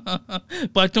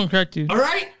 Black don't crack, dude. All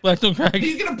right? Black don't crack.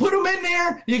 You're going to put him in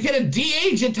there. You're going to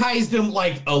de-agentize him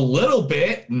like a little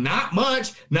bit. Not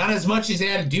much. Not as much as he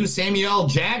had to do Samuel L.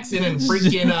 Jackson and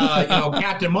freaking,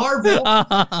 Captain Marvel.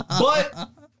 But,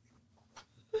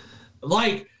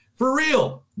 like, for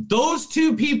real, those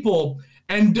two people,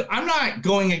 and I'm not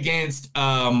going against,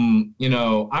 I'm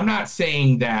not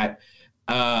saying that,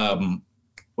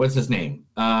 what's his name?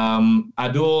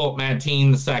 Abdul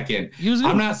Mateen II.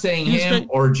 I'm not saying him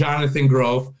or Jonathan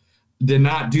Groff did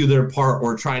not do their part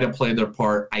or try to play their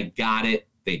part. I got it.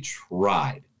 They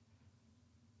tried.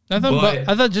 I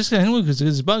thought Jessica Henwick was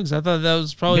his bugs. I thought that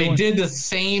was probably they did the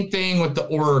same thing with the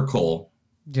Oracle.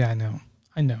 Yeah, I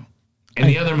know. And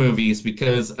the other movies,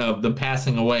 because of the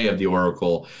passing away of the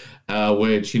Oracle,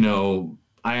 which,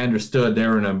 I understood they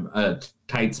were in a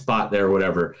tight spot there or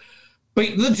whatever.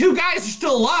 But the two guys are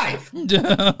still alive. You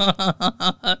know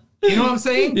what I'm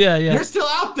saying? Yeah. They're still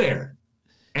out there.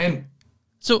 And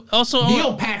so also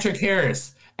Neil Patrick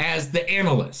Harris as the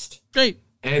analyst. Great.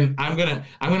 And I'm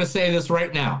gonna say this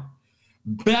right now.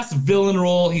 Best villain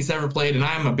role he's ever played, and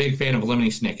I'm a big fan of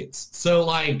Lemony Snickets. So,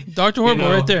 like, Dr. Horrible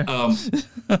right there.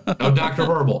 Dr.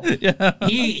 Horrible. Yeah.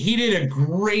 He did a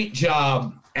great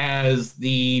job as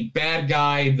the bad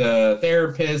guy, the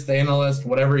therapist, the analyst,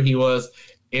 whatever he was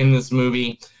in this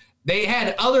movie. They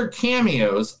had other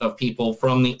cameos of people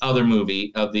from the other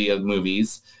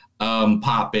movies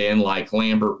pop in, like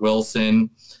Lambert Wilson,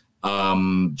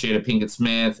 Jada Pinkett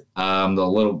Smith, the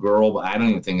little girl, but I don't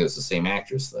even think it's the same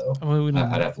actress though.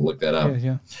 I'd have to look that up.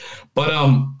 Yeah.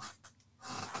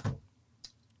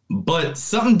 But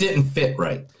something didn't fit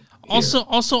right. Also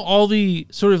all the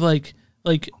sort of like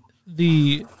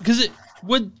because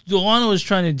what Delano was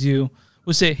trying to do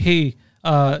was say, hey,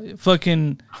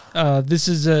 this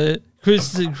is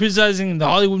criticizing the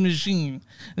Hollywood machine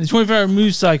and the 24-hour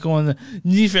news cycle and the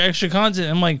need for extra content.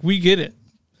 I'm like, we get it,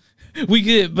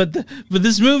 but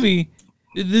this movie,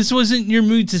 this wasn't your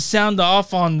mood to sound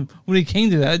off on when it came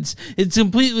to that. It's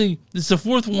completely, it's the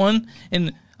fourth one,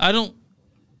 and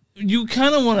you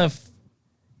kind of want to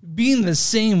be in the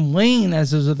same lane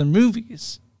as those other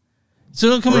movies. So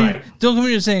don't come in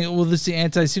here saying, well, this is the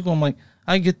anti-sequel. I'm like,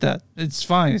 I get that. It's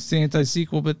fine. It's the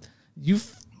anti-sequel, but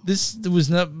this was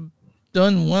not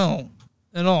done well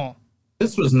at all.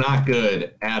 This was not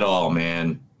good at all,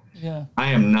 man. Yeah.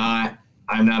 I'm not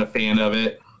a fan of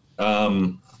it.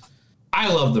 I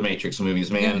love the Matrix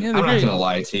movies, man. Yeah, I'm not going to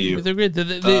lie to you. But they're great.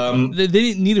 They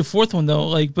didn't need a fourth one though.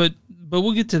 Like, but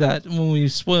we'll get to that when we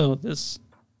spoil this.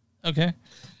 Okay.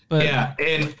 But yeah,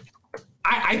 and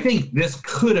I think this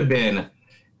could have been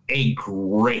a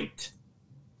great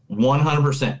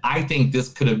 100%. I think this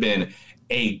could have been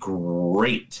a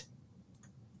great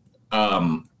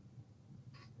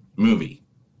movie.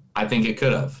 I think it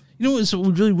could have. You know what's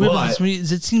really weird about But- this movie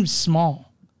is it seems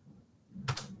small.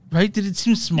 Right? Did it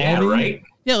seem small? Yeah, to you? right?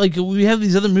 Yeah, like we have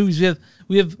these other movies.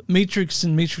 We have Matrix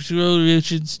and Matrix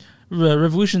Revolutions.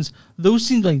 Those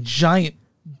seem like giant,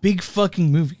 big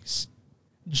fucking movies.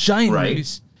 Giant Right.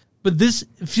 movies. But this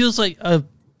feels like a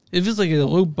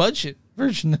low budget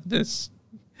version of this.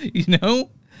 You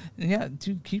know? Yeah,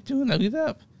 dude, keep doing that. Leave that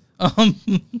up.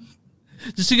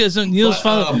 Just so you guys know, Neil's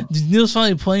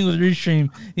finally playing with Restream.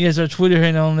 He has our Twitter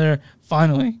handle on there.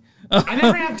 Finally. I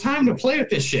never have time to play with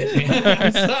this shit, man.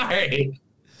 I'm sorry.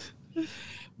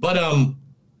 But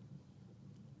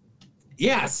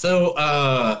yeah, so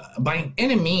by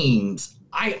any means,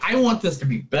 I want this to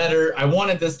be better. I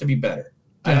wanted this to be better.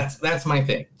 That's my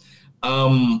thing.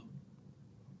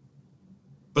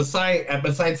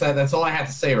 Besides that, that's all I have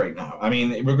to say right now. I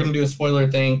mean, we're going to do a spoiler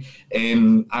thing,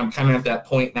 and I'm kind of at that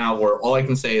point now where all I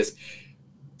can say is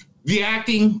the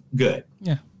acting, good.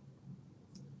 Yeah.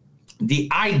 The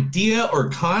idea or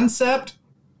concept,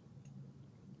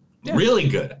 really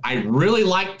good. I really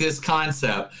like this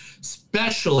concept,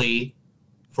 especially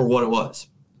for what it was.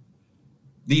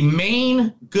 The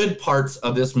main good parts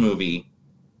of this movie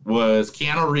was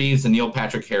Keanu Reeves and Neil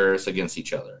Patrick Harris against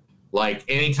each other. Like,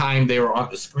 anytime they were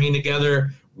on the screen together,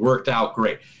 worked out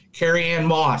great. Carrie-Anne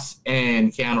Moss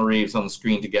and Keanu Reeves on the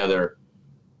screen together,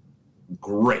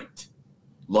 great.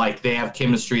 Like, they have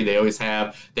chemistry. They always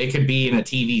have. They could be in a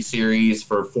TV series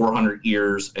for 400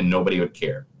 years and nobody would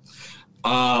care.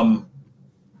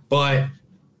 But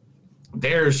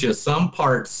there's just some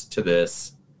parts to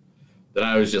this that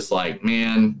I was just like,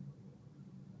 man,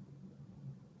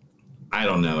 I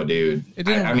don't know, dude. It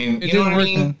didn't, I mean, it you know didn't what I work,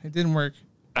 mean? man. It didn't work.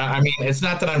 I mean, it's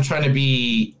not that I'm trying to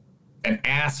be an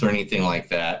ass or anything like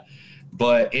that,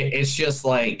 but it's just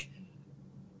like,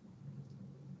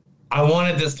 I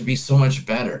wanted this to be so much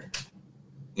better,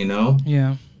 you know?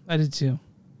 Yeah, I did too.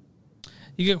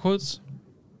 You get quotes?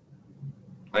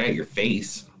 I got your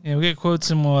face. Yeah, we get quotes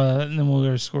and then we'll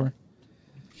get our score.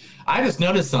 I just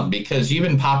noticed something because you've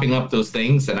been popping up those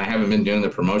things and I haven't been doing the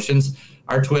promotions.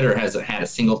 Our Twitter hasn't had a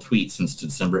single tweet since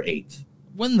December 8th.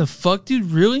 When the fuck,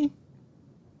 dude? Really?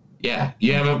 Yeah,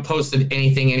 you haven't posted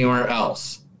anything anywhere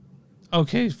else.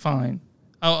 Okay, fine.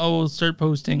 I will start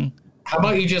posting. How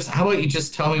about you just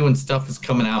tell me when stuff is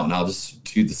coming out and I'll just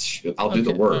do this shit. I'll do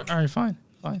the work. All right, fine.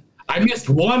 I missed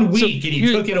 1 week and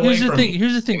you took it away from me.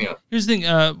 Here's the thing. Here's the thing.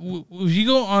 If you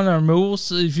go on our mobile,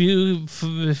 if you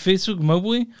Facebook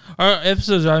mobily, our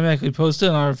episodes are automatically posted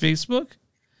on our Facebook.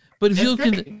 But if you look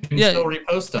at you can still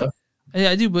repost stuff.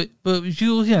 Yeah, I do. But if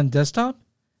you look on desktop,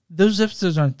 those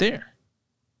episodes aren't there.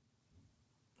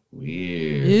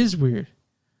 Weird. It is weird.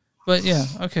 But yeah,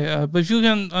 okay. But if you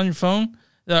look on your phone,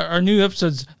 our new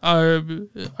episodes are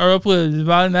uploaded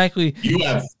automatically. You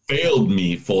have failed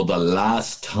me for the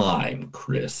last time,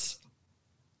 Chris.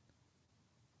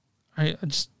 All right,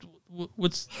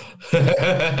 what's sorry,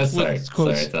 what's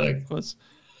quotes? I thought I quotes.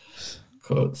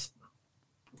 Quotes.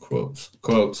 Who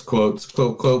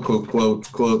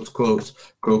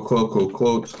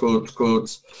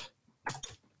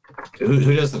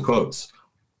does the quotes?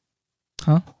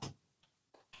 Huh?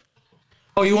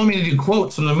 Oh, you want me to do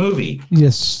quotes from the movie?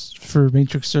 Yes, for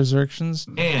Matrix Resurrections.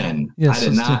 Man, yes, I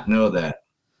did not know that.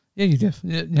 Yeah, you did.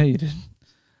 Yeah, you did.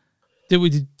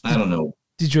 Did I don't know.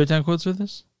 Did you write down quotes with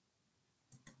this?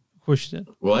 Of course you did.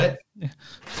 What? Yeah.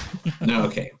 No,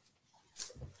 okay.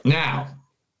 Now,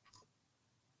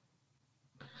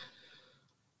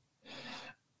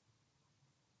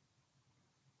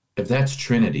 if that's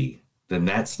Trinity, then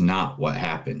that's not what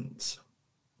happens.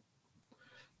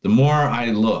 The more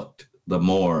I looked, the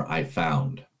more I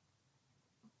found.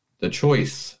 The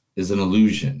choice is an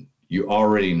illusion. You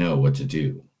already know what to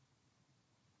do.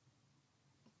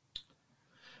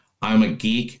 I'm a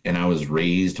geek and I was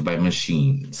raised by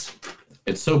machines.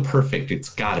 It's so perfect, it's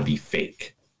gotta be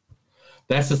fake.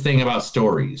 That's the thing about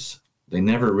stories. They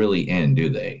never really end, do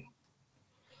they?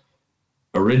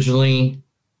 Originally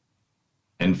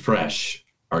and fresh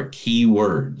are key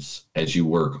words as you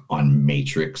work on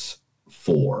Matrix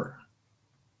 4.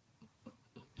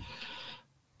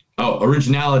 Oh,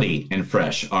 originality and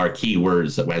fresh are key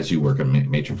words as you work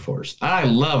on Matrix 4. I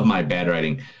love my bad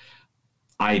writing.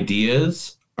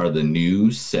 Ideas are the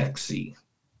new sexy.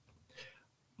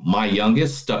 My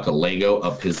youngest stuck a Lego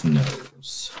up his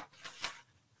nose.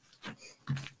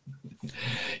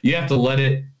 You have to let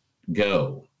it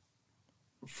go.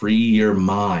 Free your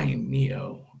mind,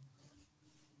 Neo.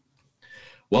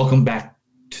 Welcome back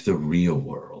to the real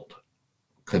world.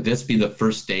 Could this be the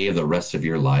first day of the rest of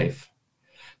your life?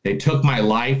 They took my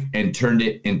life and turned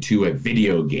it into a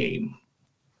video game.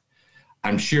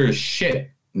 I'm sure as shit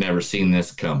never seen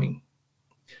this coming.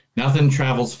 Nothing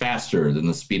travels faster than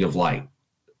the speed of light,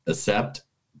 except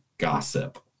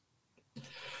gossip.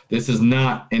 This is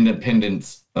not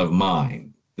independence of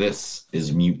mind. This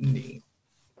is mutiny.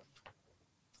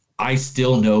 I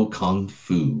still know Kung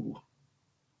Fu.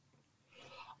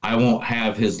 I won't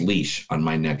have his leash on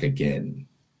my neck again.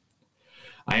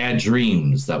 I had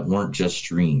dreams that weren't just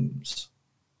dreams.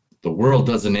 The world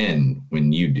doesn't end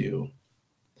when you do.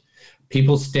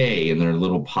 People stay in their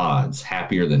little pods,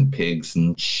 happier than pigs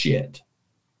and shit.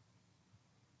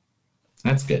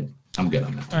 That's good. I'm good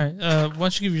on that. All right. Why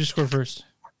don't you give your score first?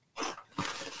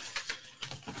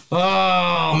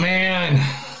 Oh, man.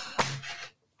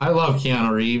 I love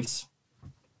Keanu Reeves.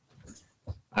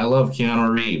 I love Keanu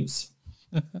Reeves.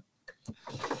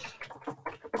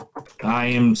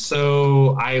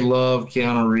 I love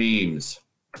Keanu Reeves.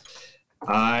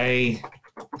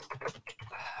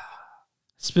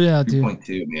 Spit it out, dude.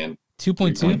 2.2, man.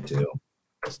 2.2?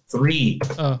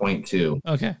 3.2.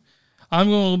 Okay. I'm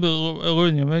going a little bit lower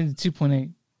than you. Maybe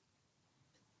 2.8.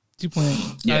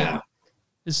 2.8. Yeah.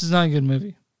 This is not a good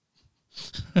movie.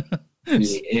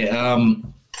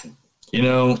 You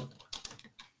know,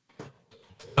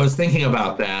 I was thinking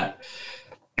about that,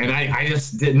 and I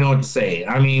just didn't know what to say.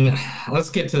 I mean, let's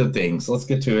get to the things. Let's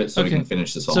get to it so we can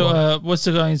finish this all up. So, what's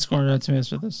the audience score on Rotten Tomatoes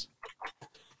for this?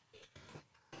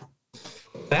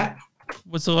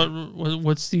 What's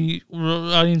the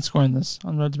audience score on this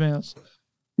on Rotten Tomatoes?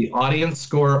 The audience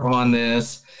score on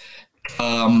this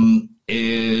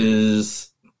is,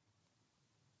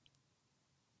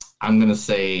 I'm gonna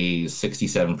say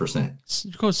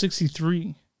 67%. Go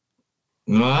 63.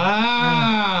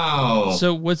 Wow.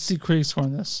 So what's the critic score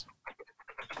on this?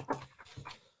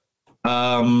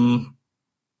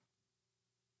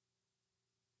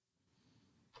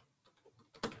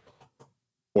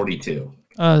 42.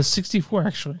 64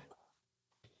 actually.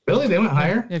 Really? They went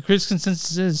higher? Yeah, critics'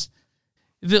 consensus is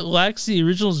if it lacks the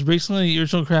original's breakthrough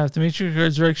original craft, The Matrix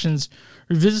Resurrections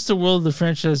revisits the world of the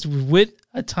franchise with wit,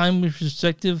 a timely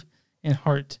perspective, and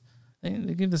heart. They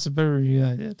gave this a better review than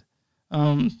I did.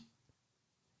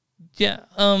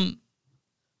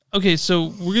 Okay, so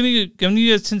I'm gonna give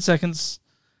you guys 10 seconds.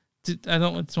 I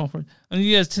don't want small for it. I'm gonna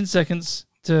give you guys 10 seconds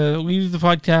to leave the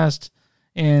podcast,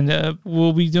 and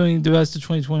we'll be doing the best of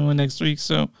 2021 next week.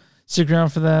 So stick around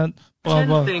for that. Blah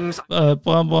blah.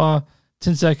 Blah blah.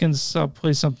 10 seconds. I'll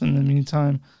play something in the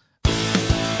meantime.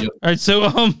 Yep. All right,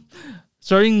 so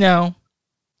starting now.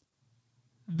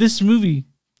 This movie.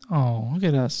 Oh, look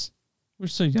at us. We're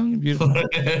so young and beautiful.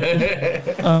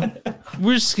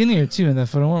 We're skinnier too in that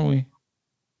photo, aren't we?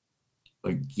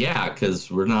 Yeah,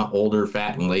 because we're not older,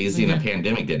 fat, and lazy, and a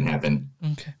pandemic didn't happen.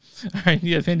 Okay. All right.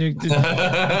 Yeah, pandemic.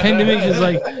 Pandemic is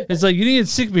like, it's like you didn't get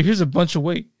sick, but here's a bunch of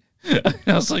weight. I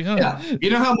was like, oh. Yeah.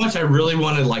 You know how much I really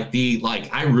wanted,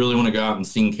 I really want to go out and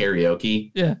sing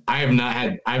karaoke. Yeah. I've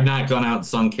not gone out and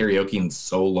sung karaoke in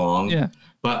so long. Yeah.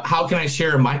 But how can I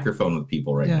share a microphone with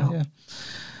people right now? Yeah.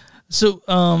 So,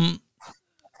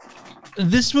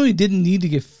 this movie didn't need to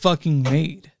get fucking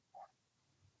made.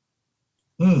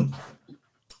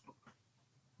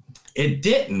 It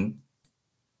didn't.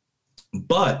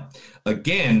 But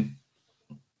again,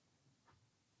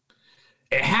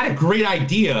 it had a great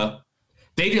idea.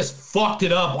 They just fucked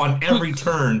it up on every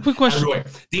turn. Quick question. Everywhere.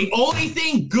 The only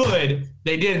thing good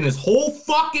they did in this whole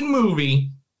fucking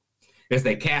movie is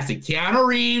they casted Keanu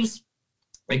Reeves,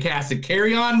 they casted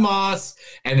Carrie-Anne Moss,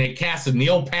 and they casted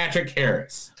Neil Patrick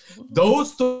Harris.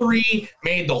 Those three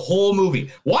made the whole movie.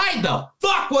 Why the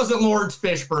fuck wasn't Lawrence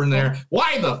Fishburne there?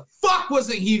 Why the fuck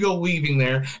wasn't Hugo Weaving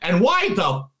there? And why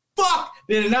the fuck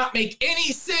did it not make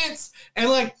any sense? And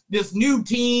like this new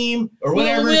team or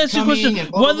whatever. Let me ask you a question.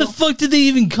 Why the fuck did they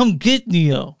even come get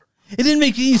Neo? It didn't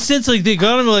make any sense. Like they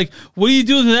got him. Like, what are you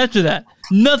doing after that?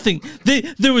 Nothing.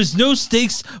 There was no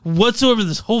stakes whatsoever.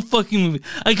 This whole fucking movie.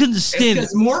 I couldn't stand it.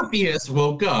 Because Morpheus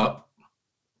woke up.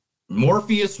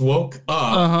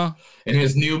 In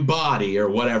his new body or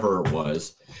whatever it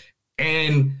was,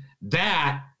 and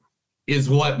that is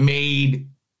what made.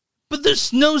 But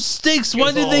there's no stakes.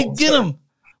 Why did they get him?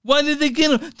 Why did they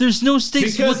get him? There's no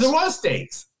stakes. Because there was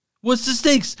stakes. What's the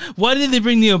stakes? Why did they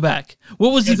bring Neo back?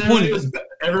 What was the point?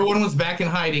 Everyone was back in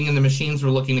hiding, and the machines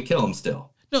were looking to kill him still.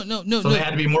 No. So they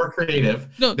had to be more creative.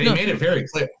 They made it very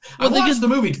clear. Well, I watched the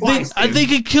movie twice. They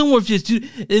could kill Morpheus, dude.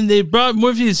 And they brought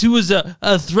Morpheus, who was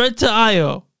a threat to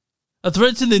Io, a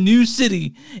threat to the new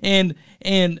city. And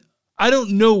I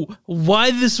don't know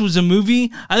why this was a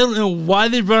movie. I don't know why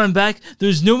they brought him back.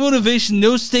 There's no motivation,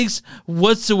 no stakes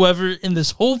whatsoever in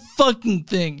this whole fucking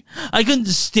thing. I couldn't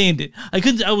stand it.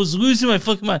 I was losing my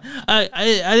fucking mind.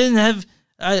 I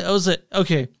was like,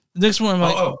 okay, The next one,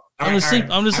 I'm gonna sleep. I'm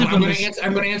gonna sleep on this.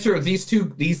 I'm gonna answer with these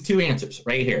two answers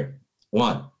right here.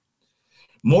 One,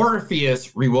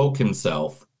 Morpheus rewoke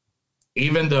himself,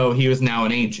 even though he was now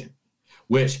an agent,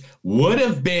 which would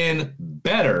have been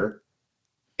better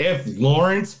if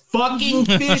Lawrence fucking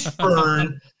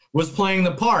Fishburne was playing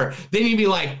the part. Then you'd be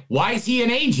like, why is he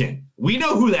an agent? We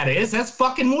know who that is. That's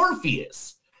fucking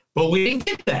Morpheus. But we didn't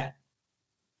get that.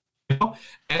 You know?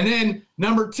 And then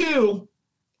number two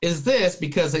is this,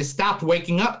 because they stopped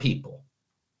waking up people.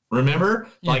 Remember?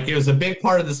 Yeah. Like, it was a big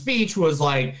part of the speech was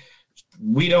like,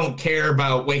 we don't care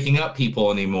about waking up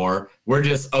people anymore. We're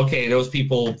just, okay, those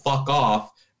people fuck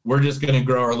off. We're just going to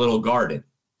grow our little garden.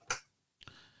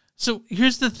 So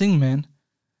here's the thing, man.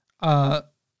 The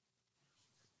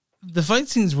fight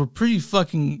scenes were pretty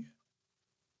fucking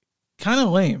kind of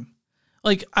lame.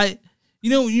 Like,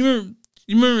 you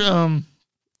remember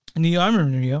Neo? I remember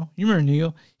Neo. You remember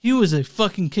Neo? He was a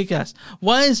fucking kick-ass.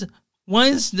 Why is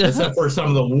except for some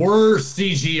of the worst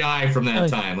CGI from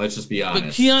that time? Let's just be honest.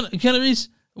 But Keanu Reeves,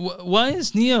 why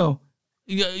is Neo?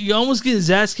 You almost get his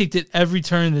ass kicked at every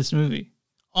turn in this movie.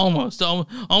 Almost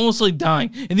like dying,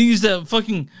 and he used that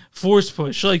fucking force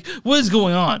push. Like, what is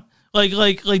going on? Like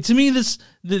to me,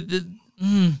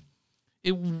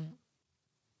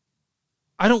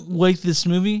 I don't like this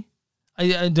movie.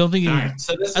 I don't think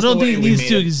it needs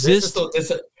to exist. All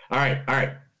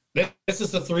right. This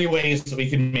is the three ways we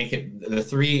can make it. The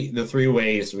three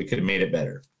ways we could have made it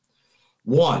better.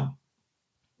 One,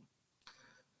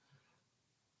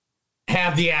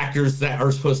 have the actors that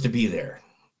are supposed to be there.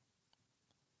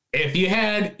 If you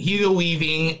had Hugo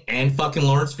Weaving and fucking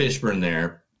Lawrence Fishburne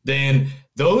there, then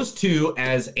those two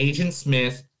as Agent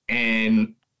Smith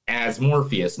and as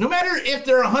Morpheus, no matter if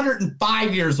they're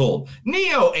 105 years old,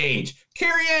 Neo age,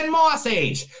 Carrie-Anne Moss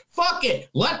age, fuck it,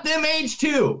 let them age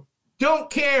too. Don't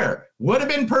care. Would have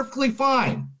been perfectly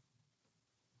fine.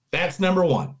 That's number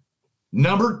one.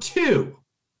 Number two,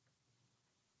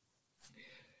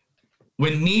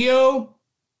 when Neo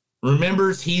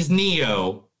remembers he's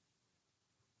Neo,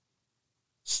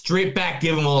 straight back,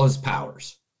 give him all his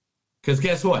powers. Because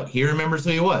guess what? He remembers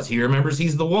who he was. He remembers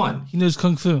he's the one. He knows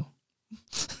Kung Fu.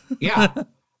 Yeah.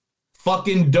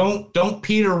 Fucking don't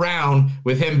peter around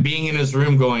with him being in his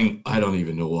room going, I don't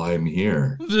even know why I'm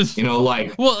here. You know,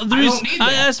 like, well,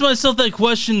 I asked myself that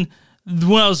question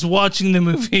when I was watching the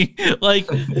movie. Okay. I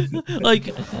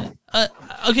get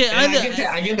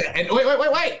that. And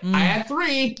wait. I had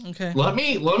three. Okay. Let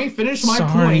me finish my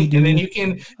point, and then you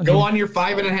can go on your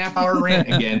 5.5 hour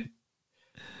rant again.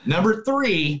 Number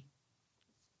three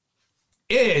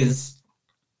is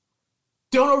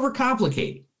don't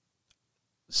overcomplicate.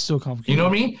 So complicated. You know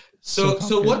what I mean?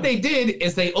 So what they did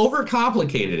is they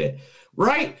overcomplicated it,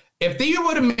 right? If they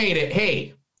would have made it,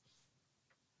 hey,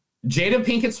 Jada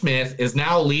Pinkett Smith is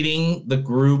now leading the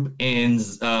group in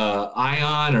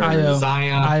Ion or Io.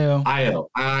 Zion.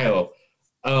 Io.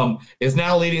 Is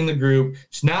now leading the group.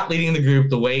 She's not leading the group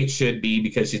the way it should be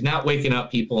because she's not waking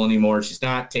up people anymore. She's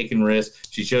not taking risks.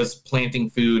 She's just planting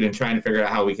food and trying to figure out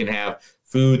how we can have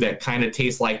food that kind of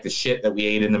tastes like the shit that we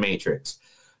ate in the Matrix.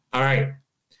 All right.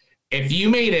 If you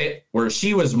made it where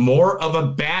she was more of a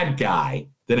bad guy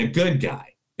than a good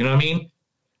guy, you know what I mean?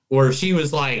 Or she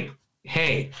was like,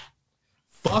 hey,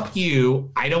 fuck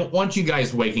you. I don't want you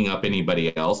guys waking up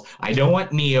anybody else. I don't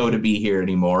want Neo to be here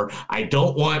anymore. I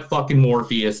don't want fucking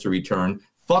Morpheus to return.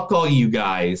 Fuck all you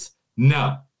guys.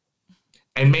 No.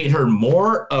 And made her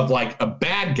more of like a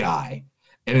bad guy.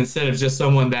 And instead of just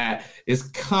someone that is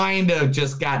kind of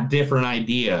just got different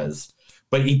ideas.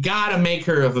 But you got to make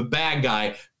her of a bad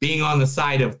guy, being on the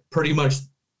side of pretty much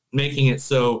making it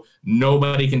so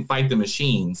nobody can fight the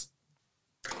machines.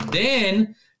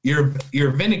 Then you're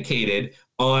vindicated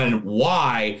on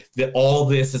why all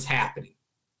this is happening.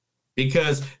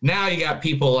 Because now you got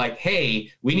people like, hey,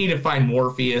 we need to find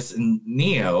Morpheus and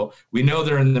Neo. We know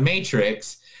they're in the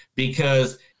Matrix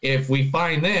because if we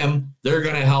find them, they're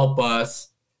going to help us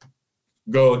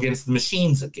go against the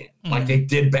machines again, like they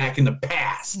did back in the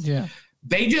past. Yeah.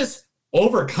 They just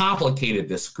overcomplicated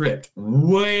the script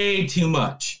way too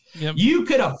much. Yep. You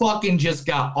could have fucking just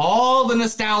got all the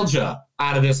nostalgia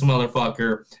out of this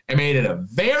motherfucker and made it a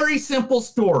very simple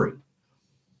story.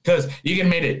 Because you can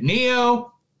make it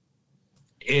Neo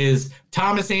is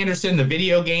Thomas Anderson, the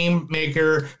video game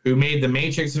maker who made the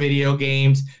Matrix video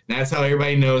games. That's how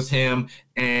everybody knows him.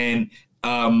 And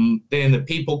then the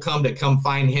people come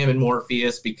find him and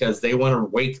Morpheus because they want to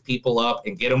wake people up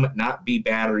and get them not be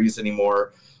batteries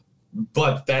anymore.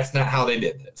 But that's not how they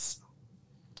did this.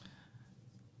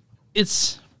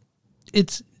 It's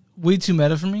way too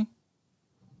meta for me.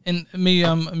 And maybe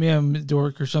I'm a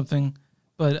dork or something,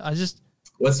 but I just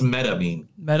What's meta mean?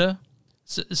 Meta,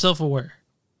 self-aware.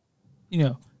 You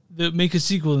know, make a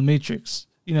sequel to Matrix.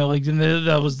 You know, like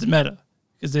that was the meta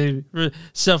because they were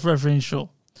self-referential.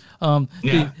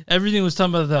 Everything was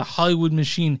talking about the Hollywood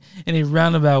machine in a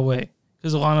roundabout way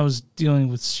because Alana was dealing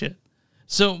with shit.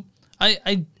 So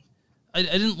I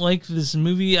didn't like this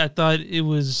movie. I thought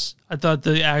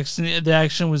the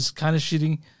action was kind of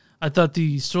shitty. I thought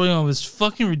the storyline was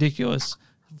fucking ridiculous.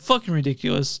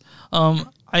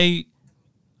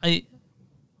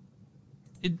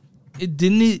 It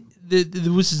didn't.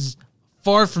 This is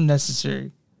far from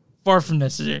necessary.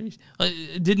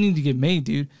 It didn't need to get made,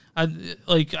 dude. I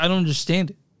don't understand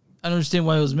it. I don't understand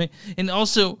why it was made. And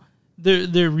also,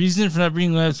 their reason for not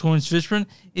bringing Lance Fishburne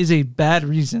is a bad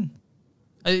reason.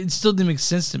 It still didn't make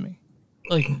sense to me.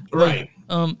 It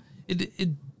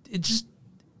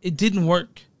didn't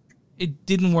work. It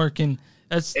didn't work, and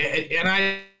that's and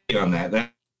I agree on that. I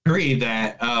agree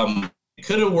that it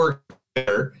could have worked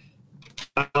better.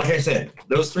 Like I said,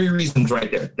 those 3 reasons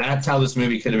right there. That's how this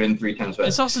movie could have been 3 times better.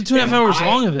 It's also 2.5 hours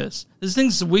long of this. This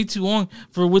thing's way too long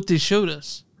for what they showed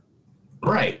us.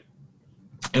 Right.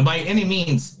 And by any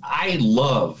means, I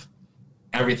love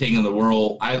everything in the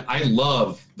world. I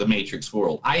love the Matrix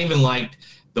world. I even liked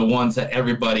the ones that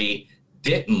everybody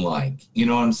didn't like. You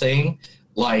know what I'm saying?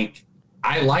 Like,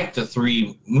 I liked the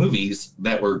 3 movies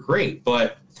that were great,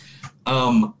 but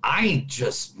I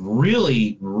just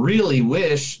really, really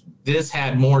wish this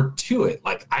had more to it.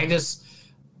 Like, I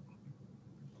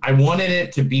wanted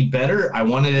it to be better. I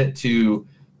wanted it to,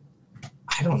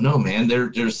 I don't know, man.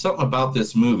 There's something about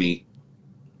this movie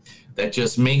that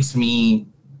just makes me,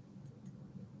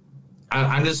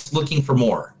 I'm just looking for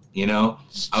more, you know?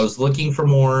 I was looking for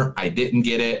more. I didn't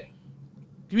get it.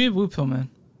 Give me a blue pill, man.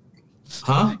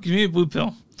 Huh? Give me a blue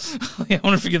pill. I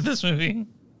want to forget this movie.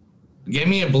 Give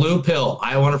me a blue pill.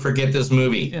 I want to forget this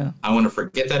movie. Yeah. I want to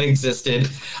forget that it existed.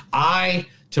 I,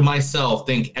 to myself,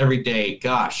 think every day,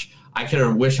 gosh,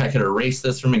 wish I could erase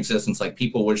this from existence like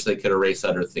people wish they could erase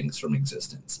other things from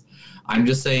existence. I'm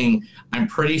just saying, I'm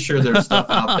pretty sure there's stuff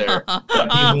out there that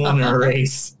people want to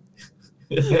erase.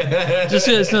 Just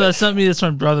so you know, that's not me, that's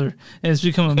my brother. And it's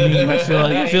become a meme, I feel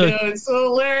like. It's so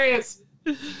hilarious.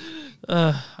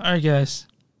 All right, guys.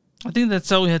 I think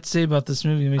that's all we had to say about this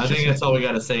movie. I think that's all we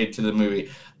got to say to the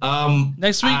movie.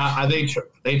 Next week,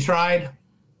 they tried.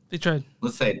 They tried.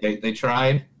 Let's say they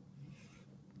tried.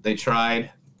 They tried,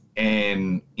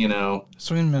 and you know,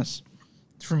 swing and miss.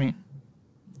 For me,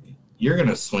 you're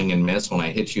gonna swing and miss when I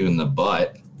hit you in the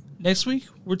butt. Next week,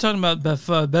 we're talking about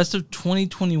best of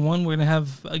 2021. We're gonna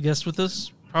have a guest with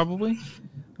us, probably.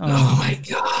 Oh my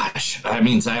gosh! That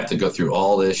means I have to go through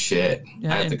all this shit.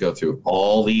 Yeah, I have to go through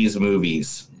all these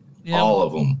movies. Yeah, all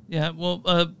of them. Yeah, well,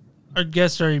 our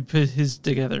guest already put his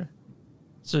together,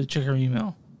 so check our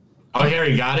email. Oh,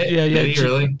 Harry got it? Yeah. Did he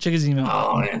really? Check his email.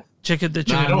 Oh, man. Check it.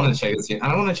 No, I don't want to check his email. I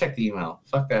don't want to check the email.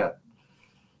 Fuck that.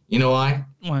 You know why?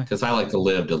 Why? Because I like to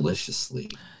live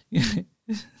deliciously.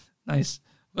 Nice.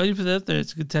 Why you put that up there?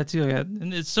 It's a good tattoo I got,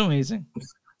 and it's so amazing.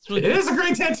 It is a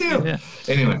great tattoo. Yeah.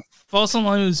 Anyway. Follow us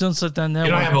online with ZoneSuck.net.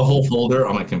 You know, I have a whole folder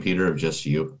on my computer of just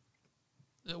you.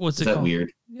 What's it called? Is that called?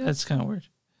 weird? Yeah, it's kind of weird.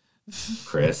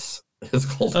 Chris. It's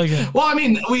called. Okay. Well, I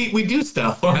mean, we do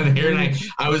stuff on here, and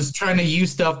I was trying to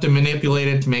use stuff to manipulate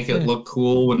it to make it look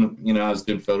cool when, you know, I was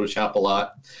doing Photoshop a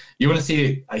lot. You want to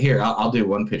see it? Here, I'll do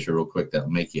one picture real quick that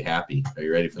will make you happy. Are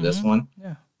you ready for this one?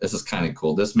 Yeah. This is kind of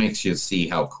cool. This makes you see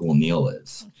how cool Neil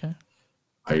is. Okay.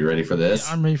 Are you ready for this?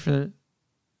 Yeah, I'm ready for it.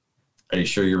 Are you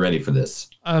sure you're ready for this?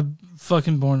 I'm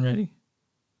fucking born ready.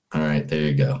 All right, there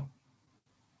you go.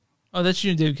 Oh, that's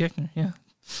you and David Koechner. Yeah.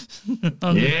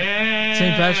 Yeah.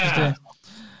 St. Patrick's Day.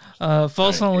 Follow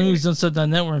us on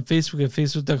MoviesDon'tSuck.net. We're on Facebook at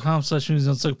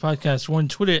Facebook.com/MoviesDon'tSuck Podcast. We're on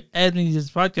Twitter at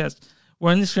MoviesDon'tSuck Podcast.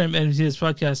 We're on Instagram at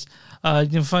MoviesDon'tSuck Podcast. You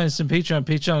can find us on Patreon,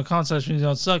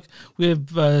 Patreon.com/MoviesDon'tSuck. We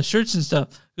have shirts and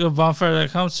stuff. Go to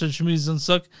bonfire.com, search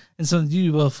MoviesDon'tSuck, and some of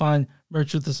you will find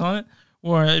merch with us on it.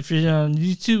 Or if you're on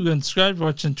YouTube, go and subscribe.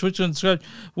 Watch on Twitch, go and subscribe.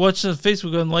 Watch on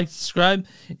Facebook, go and like, subscribe.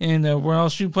 And we're on all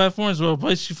streaming platforms. Where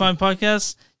place you find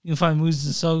podcasts, you can find Movies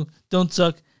that suck, don't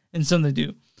suck, and some that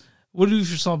do. What do you do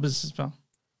for small business, pal?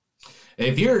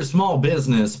 If you're a small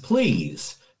business,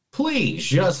 please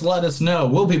just let us know.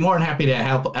 We'll be more than happy to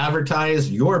help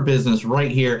advertise your business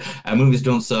right here at Movies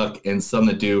Don't Suck and Some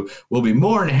That Do. We'll be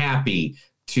more than happy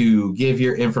to give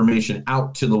your information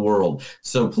out to the world.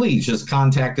 So please just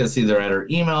contact us either at our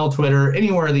email, Twitter,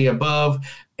 anywhere of the above,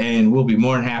 and we'll be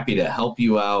more than happy to help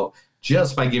you out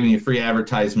just by giving you free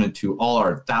advertisement to all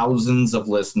our thousands of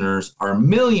listeners, our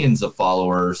millions of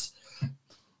followers.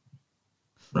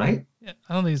 Right? Yeah,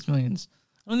 I don't think it's millions.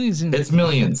 I don't think it's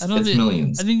millions. It's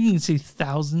millions. I think you can say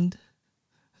 1,000,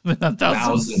 but not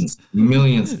thousands. Thousands,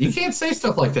 millions. You can't say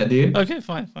stuff like that, dude. Okay,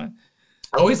 fine.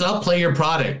 Always outplay your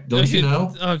product. Don't you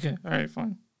know? Okay, all right,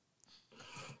 fine.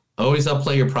 Always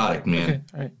outplay your product, man.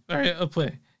 Okay, all right,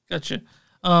 outplay. Gotcha.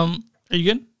 Are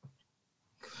you good?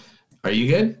 Are you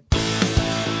good?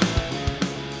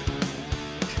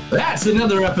 That's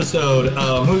another episode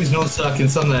of Movies Don't Suck and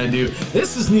Something I Do.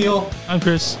 This is Neil. I'm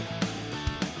Chris.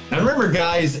 And remember,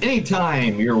 guys,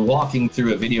 anytime you're walking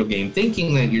through a video game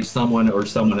thinking that you're someone or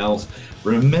someone else,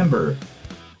 remember,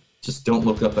 just don't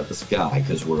look up at the sky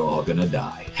because we're all going to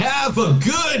die. Have a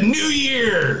good New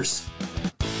Year's!